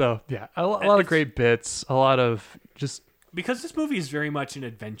 So yeah, a lot of great bits, a lot of just Because this movie is very much an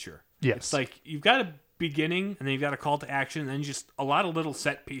adventure. yes, It's like you've got a beginning, and then you've got a call to action, and then just a lot of little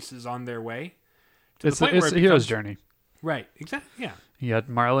set pieces on their way. it's the point where a it hero's becomes- journey. Right. Exactly. Yeah. You got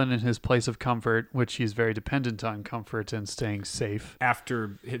Marlin in his place of comfort, which he's very dependent on comfort and staying safe.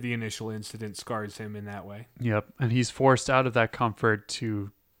 After the initial incident scars him in that way. Yep, and he's forced out of that comfort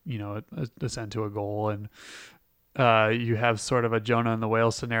to ascend to a goal, and you have sort of a Jonah and the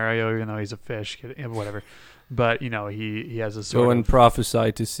whale scenario, even though he's a fish, whatever. But he has a sort Go of and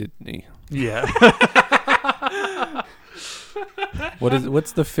prophesy to Sydney. yeah.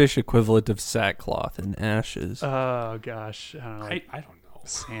 What's the fish equivalent of sackcloth and ashes? Oh gosh, I don't know. I don't know.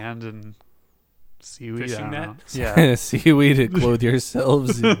 Sand and seaweed. Fishing I don't net? know. Yeah. Seaweed and clothe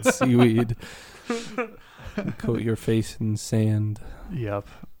yourselves in seaweed. Coat your face in sand. Yep.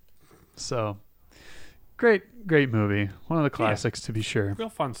 So great movie. One of the classics to be sure. Real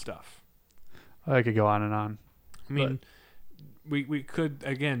fun stuff. I could go on and on. I mean, we could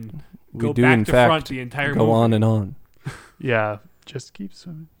again We go do back in to fact front the entire go movie. on and on. Yeah. Just keep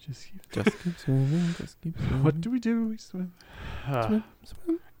swimming. Just keep. Just keep swimming. Just keep swimming. What do we do? We swim. Swim,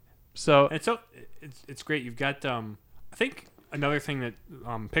 swim. So And so it's great. You've got I think another thing that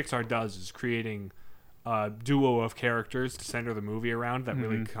Pixar does is creating a duo of characters to center the movie around that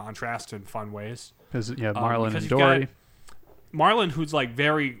really contrast in fun ways. because Marlon because and you've Dory. got Marlon, who's like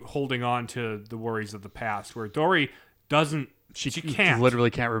very holding on to the worries of the past, where Dory doesn't. She can't. Literally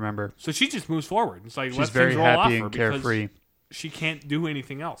can't remember. So she just moves forward. It's like She's let very things roll off happy her and because carefree. she can't do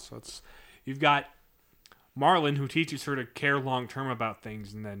anything else. So you've got Marlon, who teaches her to care long term about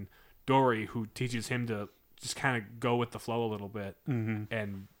things, and then Dory, who teaches him to just kind of go with the flow a little bit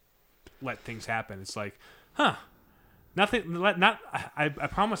and let things happen. It's like, nothing. I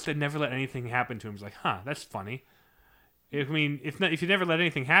promised I'd never let anything happen to him. It's like, that's funny. If you never let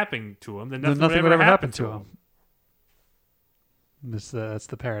anything happen to him, then nothing would ever happen to him. That's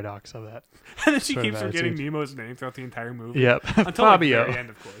the paradox of that. And then she sort of keeps forgetting attitude. Nemo's name throughout the entire movie. Yep. Until like, the Fabio. very end,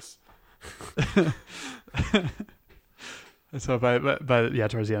 of course. So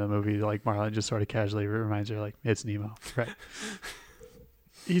towards the end of the movie, like Marlon just sort of casually reminds her, like, it's Nemo, right?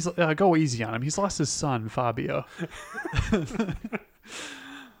 He's go easy on him. He's lost his son, Fabio.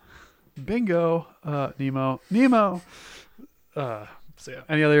 Bingo, Nemo. So yeah.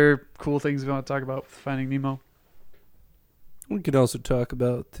 Any other cool things we want to talk about with Finding Nemo? We could also talk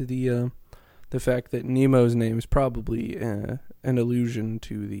about the fact that Nemo's name is probably an allusion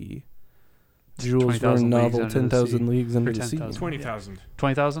to the Jules 20,000 Verne novel Leagues Under the 10,000 Sea. Leagues Under Or the Sea. 20,000.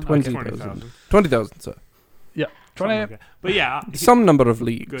 20,000? 20,000. 20,000, sorry. Yeah. 20. Like that. But yeah, Some number of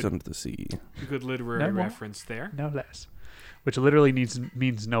leagues Good. under the sea. good literary No more. reference there. No less. Which literally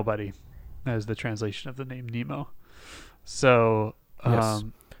means nobody, as the translation of the name Nemo. So, Yes.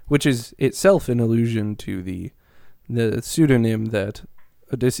 Which is itself an allusion to the pseudonym that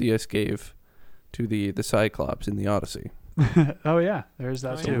Odysseus gave to the Cyclops in the Odyssey. oh yeah, there's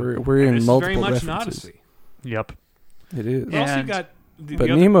that Oh, too. yeah. We're And in this multiple is very much references. an Odyssey. Yep. It is. But also you And- got But the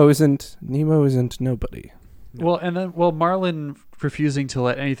other, Nemo isn't nobody. No. Well, and then Marlin refusing to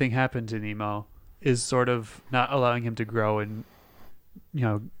let anything happen to Nemo is sort of not allowing him to grow and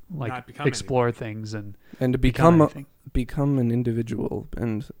Not become explore things and And to become anything. become an individual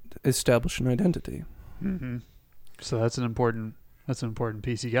and establish an identity. Mm-hmm. So that's an important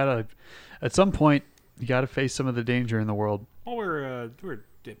piece. You gotta, at some point, you gotta face some of the danger in the world. Well, we're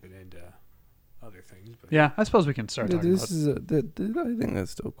dipping into other things, but Yeah, I suppose we can start talking This about. is I think that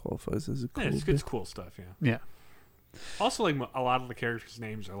still qualifies as a cool. it's cool stuff. Yeah. Yeah. Also, like a lot of the characters'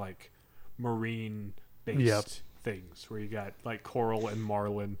 names are like marine-based Yep. things, where you got like Coral and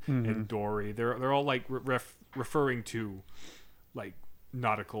Marlin Mhm. and Dory. They're all like referring to like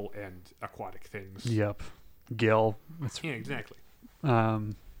nautical and aquatic things. Yep. Gil. That's, Yeah, exactly.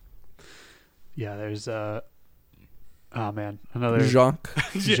 yeah. There's oh man, another Jacques.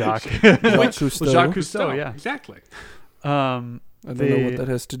 Jacques. Jacques Cousteau. Jacques Cousteau. Yeah. exactly. I don't know what that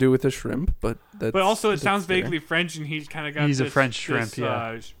has to do with a shrimp, but that's. But also, it that's sounds there. vaguely French, and he's kind of got. He's a this- French this, shrimp,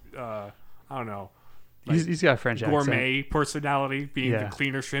 yeah. I don't know. He's got a French Gourmet accent. personality, being Yeah. the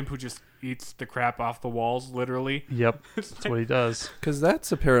cleaner shrimp who just eats the crap off the walls, literally. Yep. That's what he does. Because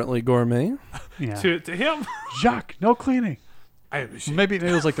that's apparently gourmet. Yeah. To him, Jacques, no cleaning. I Maybe it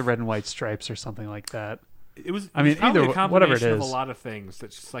was like the red and white stripes or something like that. It was. I mean, probably either a whatever it combination of is. a lot of things.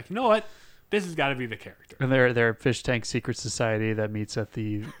 That's just like, you know what, this has got to be the character. And they're fish tank secret society that meets at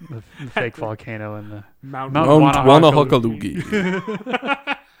the fake volcano and the Mount Mount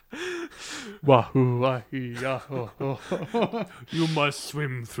Wanahakalugi. Wahoo wahee oh. You must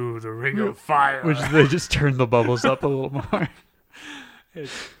swim through the ring of fire. Which they just turn the bubbles up a little more.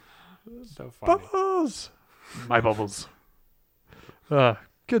 It's so funny. Bubbles, my bubbles.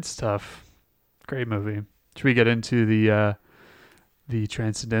 Good stuff. Great movie. Should we get into the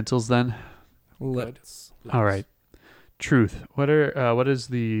transcendentals then? Let's. All right. Truth. What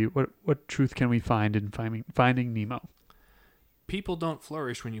truth can we find in finding Nemo? People don't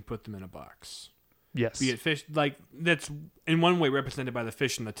flourish when you put them in a box. Yes. Be it fish, like that's in one way represented by the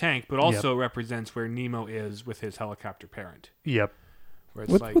fish in the tank, but also represents where Nemo is with his helicopter parent. Yep. Where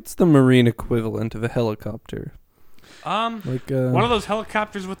it's What's the marine equivalent of a helicopter? Like one of those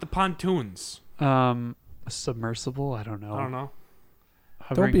helicopters with the pontoons. A submersible? I don't know. I don't know.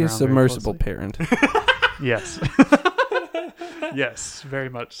 Don't be a submersible parent. Yes. Yes, very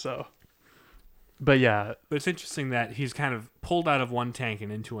much so. But yeah. But it's interesting that he's kind of pulled out of one tank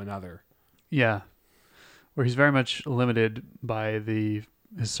and into another. Yeah. Where he's very much limited by his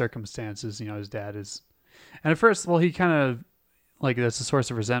circumstances. You know, his dad is... And at first, well, he kind of... Like, that's a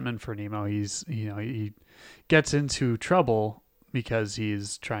source of resentment for Nemo. He gets into trouble because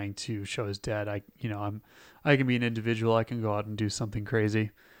he's trying to show his dad, I can be an individual. I can go out and do something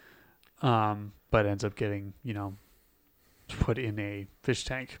crazy. But ends up getting, put in a fish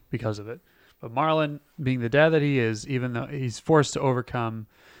tank because of it. But Marlin, being the dad that he is, even though he's forced to overcome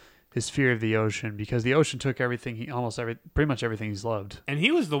his fear of the ocean because the ocean took everything, pretty much everything he's loved. And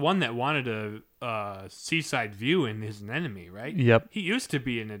he was the one that wanted a seaside view in his anemone, right? Yep. He used to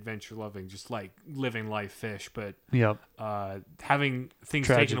be an adventure-loving, just like living life fish, but yep. Having things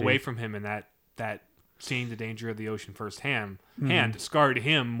Tragedy. taken away from him and that seeing the danger of the ocean firsthand scarred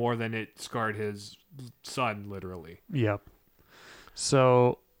him more than it scarred his son, literally. Yep.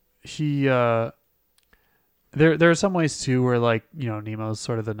 So he there are some ways too where, like, Nemo's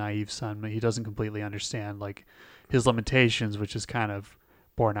sort of the naive son, but he doesn't completely understand like his limitations, which is kind of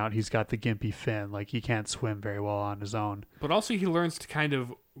borne out. He's got the gimpy fin, like he can't swim very well on his own. But also he learns to kind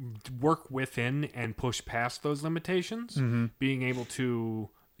of work within and push past those limitations, being able to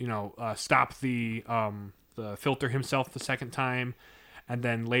stop the filter himself the second time, and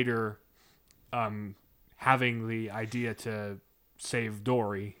then later having the idea to save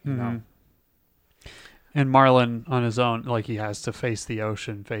Dory, you know. And Marlin on his own, like, he has to face the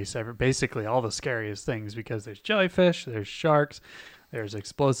ocean, basically all the scariest things, because there's jellyfish, there's sharks, there's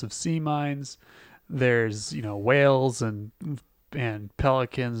explosive sea mines, there's, whales and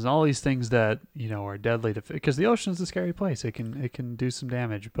pelicans and all these things that, are deadly because the ocean's a scary place. It can do some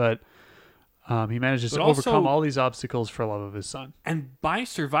damage, but he manages to overcome all these obstacles for love of his son. And by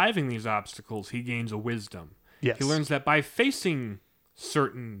surviving these obstacles, he gains a wisdom. Yes. He learns that by facing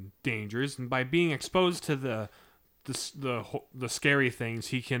certain dangers and by being exposed to the scary things,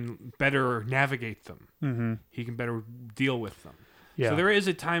 he can better navigate them. Mm-hmm. He can better deal with them. Yeah. So there is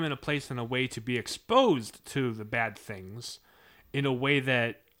a time and a place and a way to be exposed to the bad things in a way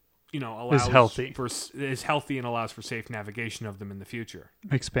that allows is healthy and allows for safe navigation of them in the future.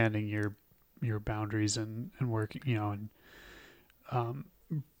 Expanding your boundaries and working, and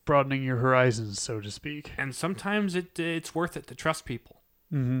broadening your horizons, so to speak. And sometimes it's worth it to trust people.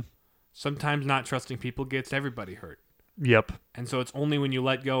 Mm-hmm. Sometimes not trusting people gets everybody hurt. Yep. And so it's only when you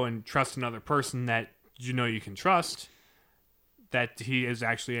let go and trust another person that you can trust that he is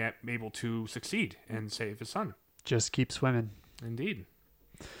actually able to succeed and save his son. Just keep swimming. Indeed.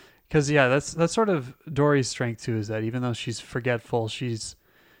 Because that's sort of Dory's strength too, is that even though she's forgetful, she's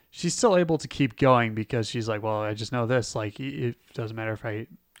still able to keep going because she's like, well, I just know this. Like, it doesn't matter if I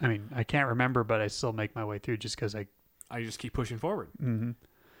can't remember, but I still make my way through just because I just keep pushing forward.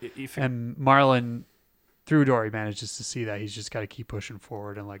 Mm-hmm. And Marlin, through Dory, manages to see that he's just got to keep pushing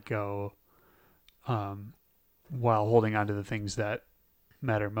forward and let go, while holding on to the things that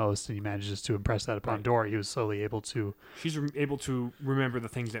matter most. And he manages to impress that upon Dory, who's slowly able to... She's able to remember the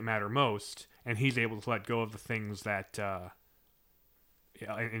things that matter most, and he's able to let go of the things that...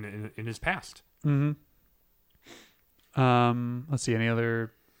 in his past. Mm-hmm. Let's see, any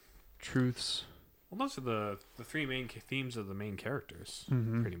other truths? Well, those are the three main themes of the main characters,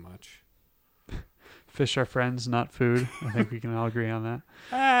 pretty much. Fish are friends, not food. I think we can all agree on that.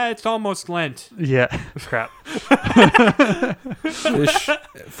 It's almost Lent. Yeah, crap. Fish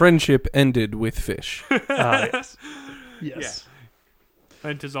friendship ended with fish. Yes. Yes. Yeah.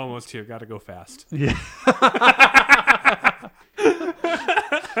 Lent is almost here. Got to go fast. Yeah.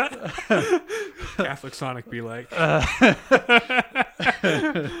 Catholic Sonic be like.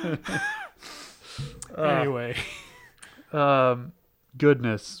 Anyway.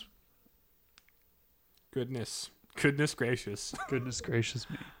 Goodness. Goodness gracious. Goodness gracious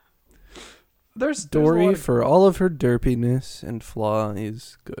me. There's Dory, for all of her derpiness and flaw,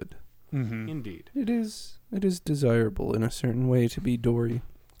 is good. Mm-hmm. Indeed. It is desirable in a certain way to be Dory.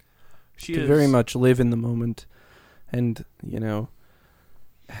 She to is very much live in the moment and,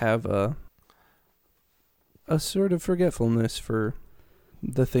 have a sort of forgetfulness for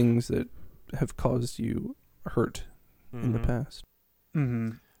the things that have caused you hurt in the past.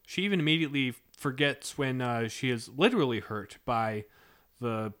 Mm-hmm. She even immediately forgets when she is literally hurt by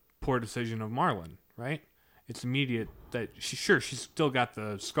the poor decision of Marlin. right? It's immediate that she's still got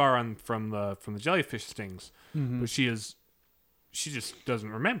the scar on from the jellyfish stings, but she just doesn't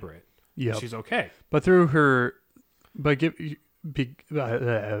remember it. Yep. She's okay. But through her,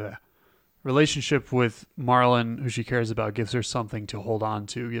 relationship with Marlin, who she cares about, gives her something to hold on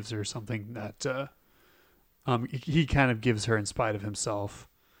to, gives her something that he kind of gives her in spite of himself,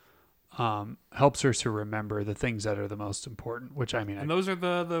 helps her to remember the things that are the most important, which and those are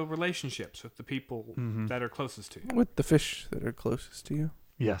the relationships with the people that are closest to you. With the fish that are closest to you.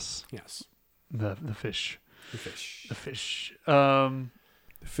 Yes. The fish. The fish. The fish.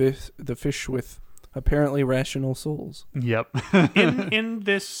 The fish with apparently rational souls. Yep. in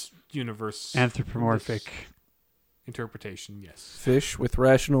this universe, Anthropomorphic this interpretation, yes. Fish with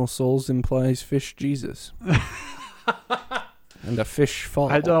rational souls implies fish Jesus. And a fish fall.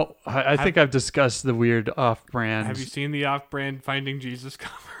 I think I've discussed the weird off-brand. Have you seen the off-brand Finding Jesus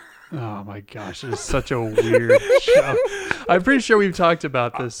cover? Oh my gosh, it is such a weird show. I'm pretty sure we've talked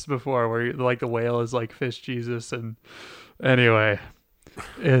about this before, where like the whale is like fish Jesus, and anyway,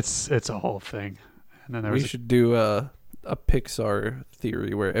 it's a whole thing. And then we should do a Pixar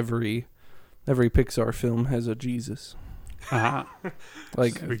theory where every Pixar film has a Jesus.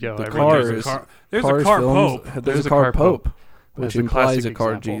 Like there we go. the Every- Cars. There's Cars a car films, pope. There's a car pope, which That's a implies classic a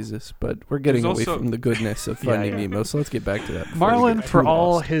car example. Jesus. But we're getting There's away also- from the goodness of Finding Nemo, so let's get back to that. before we Marlin, get for too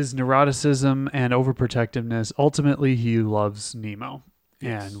all lost. his neuroticism and overprotectiveness, ultimately he loves Nemo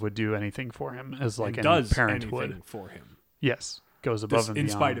Yes. and would do anything for him, as like and any does parent anything would. for him. Yes, goes above and in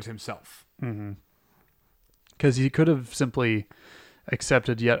beyond. spite of himself. Because he could have simply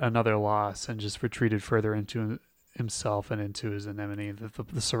accepted yet another loss and just retreated further into himself and into his anemone,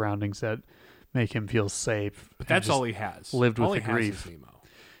 the surroundings that make him feel safe. But that's all he has. lived with all the he has grief. is Nemo.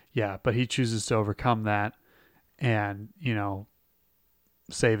 Yeah, but he chooses to overcome that and,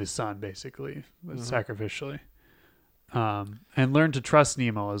 save his son, basically, sacrificially. And learn to trust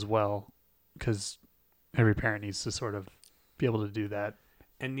Nemo as well, because every parent needs to sort of be able to do that.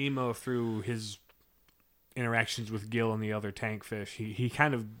 And Nemo, through his interactions with Gil and the other tankfish, he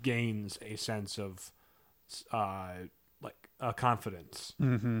kind of gains a sense of confidence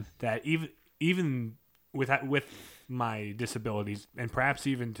that even with my disabilities, and perhaps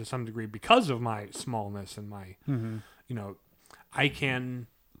even to some degree because of my smallness and my I can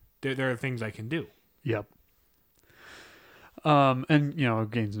there are things I can do. Yep.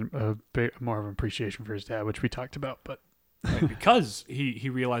 And gains a bit more of an appreciation for his dad, which we talked about, but Right? Because he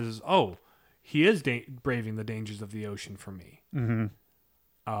realizes, he is braving the dangers of the ocean for me.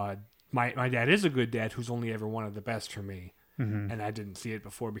 My dad is a good dad who's only ever wanted the best for me, and I didn't see it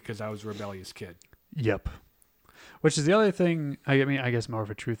before because I was a rebellious kid. Yep. Which is the other thing, I mean, I guess more of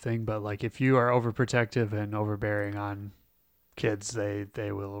a true thing, but like if you are overprotective and overbearing on kids, they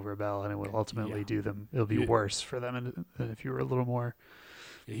will rebel, and it will ultimately it'll be worse for them than if you were a little more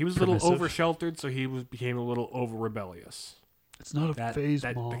He was a permissive. little over-sheltered, so he became a little over-rebellious. It's not a phase,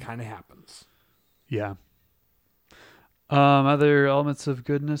 that Mom. kind of happens. Yeah. Other elements of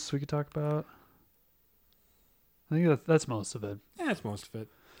goodness we could talk about? I think that's most of it. Yeah, that's most of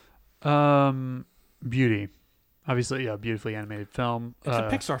it. Beauty. Obviously, beautifully animated film. It's a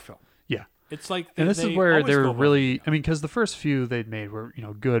Pixar film. Yeah. It's like, And this is they where always they're go above really, and I mean, because the first few they'd made were,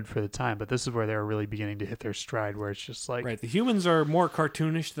 good for the time, but this is where they're really beginning to hit their stride, where it's just like, right. The humans are more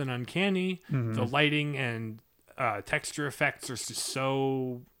cartoonish than uncanny. The lighting and texture effects are just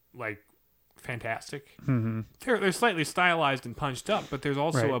so fantastic. They're slightly stylized and punched up, but there's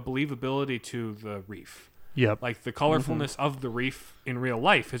also a believability to the reef. Yep. Like the colorfulness of the reef in real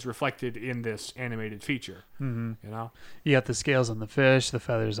life is reflected in this animated feature. You got the scales on the fish, the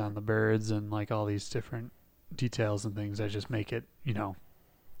feathers on the birds, and like all these different details and things that just make it, it's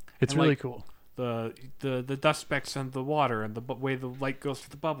And, really like, cool. The dust specks on the water and the way the light goes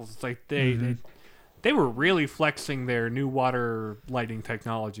through the bubbles. It's like they were really flexing their new water lighting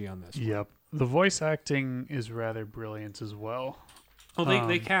technology on this. Yep. The voice acting is rather brilliant as well. Oh,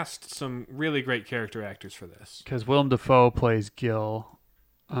 they cast some really great character actors for this. Because Willem Dafoe plays Gil.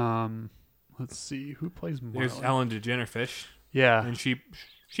 Let's see, who plays Marlon? There's Ellen DeGeneres, Yeah. and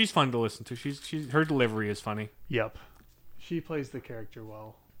she's fun to listen to. Her delivery is funny. Yep. She plays the character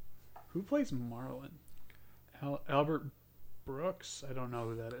well. Who plays Marlon? Albert Brooks? I don't know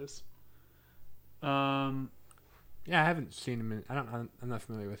who that is. Yeah, I haven't seen him. I'm not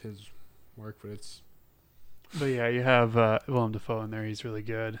familiar with his work, but it's. But yeah, you have Willem Dafoe in there. He's really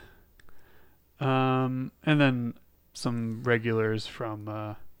good. And then some regulars from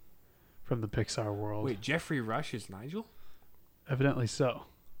the Pixar world. Wait, Jeffrey Rush is Nigel? Evidently so.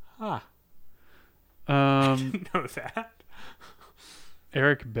 Ah, Um, didn't know that.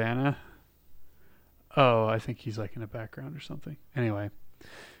 Eric Bana. Oh, I think he's like in the background or something. Anyway,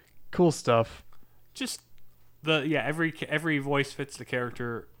 cool stuff. Just every voice fits the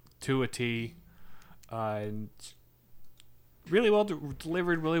character to a T, and really well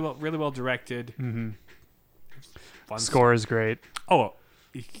delivered, really well directed. Mm-hmm. Fun Score is great. Oh,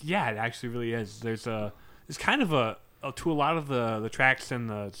 yeah, it actually really is. There's kind of to a lot of the tracks in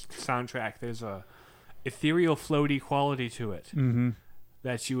the soundtrack. There's a ethereal, floaty quality to it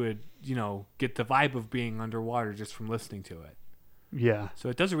that you would get the vibe of being underwater just from listening to it. Yeah. So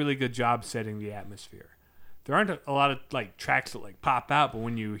it does a really good job setting the atmosphere. There aren't a lot of like tracks that like pop out, but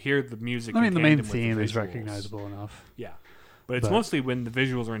when you hear the music, I mean, the main with theme the is visuals, recognizable enough. Yeah, but it's mostly when the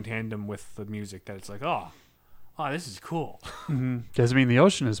visuals are in tandem with the music that it's like, oh, this is cool. Because I mean, the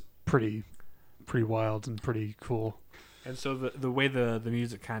ocean is pretty wild and pretty cool. And so the way the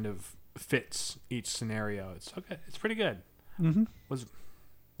music kind of fits each scenario, it's okay. It's pretty good. Mm-hmm.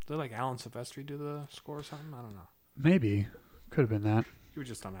 Did like Alan Silvestri do the score or something? I don't know. Maybe could have been that. You were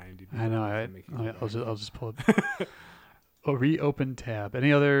just on IMDb. I know. I'll just pull it. A reopen tab.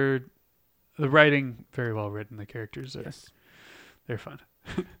 Any other? The writing very well written. The characters are they're fun.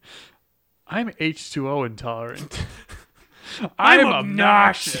 I'm H2O intolerant. I'm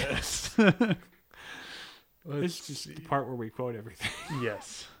obnoxious. It's just the part where we quote everything.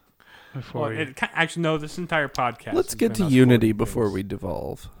 Yes. Actually, no. This entire podcast. Let's get to Unity before we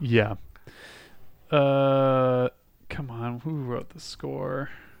devolve. Yeah. Come on. Who wrote the score?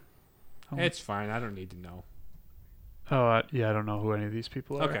 It's fine. I don't need to know. Oh, yeah. I don't know who any of these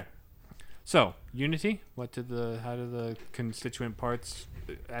people are. Okay. So Unity. How do the constituent parts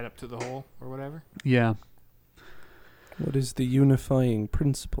add up to the whole, or whatever? Yeah. What is the unifying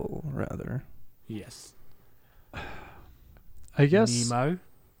principle, rather? Yes. I guess Nemo.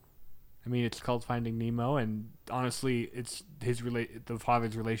 I mean, it's called Finding Nemo, and honestly, it's the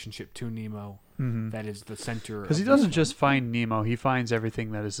father's relationship to Nemo that is the center. Because he doesn't just find Nemo; he finds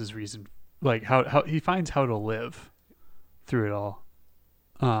everything that is his reason, like how he finds how to live through it all.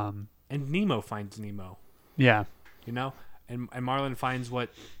 And Nemo finds Nemo. Yeah. And Marlin finds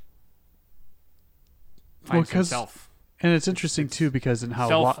himself. And it's interesting too because in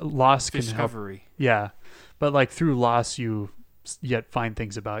how loss can discovery. Help. Yeah, but like through loss, you yet find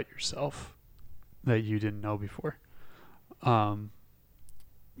things about yourself that you didn't know before.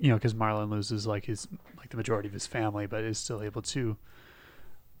 Because Marlin loses the majority of his family, but is still able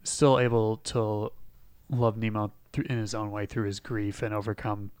to love Nemo in his own way through his grief and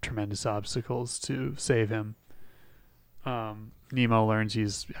overcome tremendous obstacles to save him. Nemo learns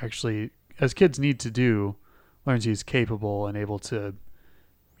he's actually, as kids need to do, learns he's capable and able to,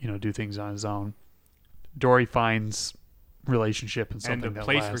 do things on his own. Dory finds relationship and something and a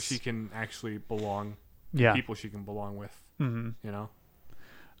place where she can actually belong. Yeah, people she can belong with. Mm-hmm.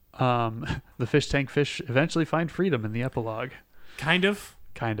 The fish tank fish eventually find freedom in the epilogue. Kind of.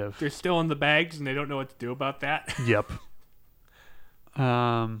 They're still in the bags and they don't know what to do about that. Yep.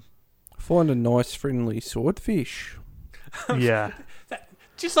 Find a nice friendly swordfish. Yeah.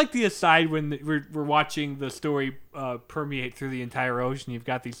 Just like the aside when we're watching the story permeate through the entire ocean, you've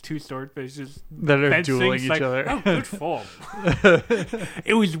got these two swordfishes that are dueling each other. Oh, good form.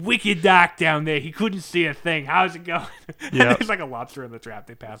 It was wicked dark down there. He couldn't see a thing. How's it going? Yeah, there's like a lobster in the trap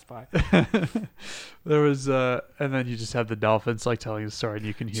they passed by. There was, and then you just have the dolphins like telling the story, and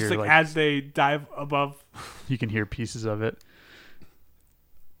you can hear just like as they dive above. You can hear pieces of it.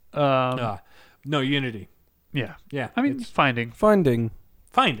 No, Unity. Yeah. I mean, finding.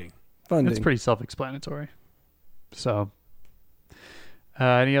 It's pretty self-explanatory. So,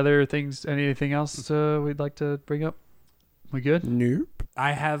 any other things? Anything else we'd like to bring up? We good? Nope.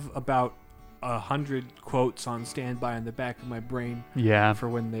 I have about 100 quotes on standby in the back of my brain. Yeah. For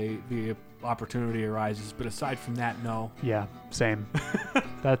when the opportunity arises, but aside from that, no. Yeah, same.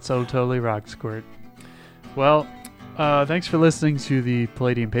 That's so totally rock, Squirt. Well, thanks for listening to the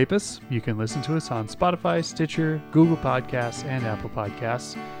Palladium Papists. You can listen to us on Spotify, Stitcher, Google Podcasts, and Apple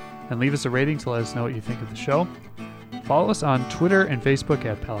Podcasts. And leave us a rating to let us know what you think of the show. Follow us on Twitter and Facebook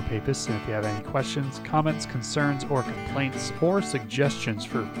at Papists. And if you have any questions, comments, concerns, or complaints, or suggestions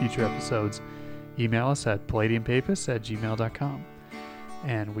for future episodes, email us at palladiumpapists@gmail.com.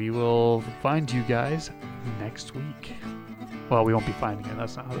 And we will find you guys next week. Well, we won't be finding it.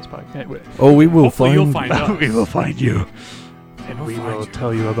 That's not how this podcast. Anyway. Oh, we will find. You'll find us. We will find you, and we will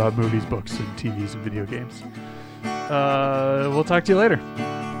tell you about movies, books, and TVs and video games. We'll talk to you later.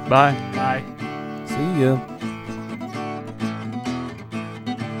 Bye. Bye. See ya.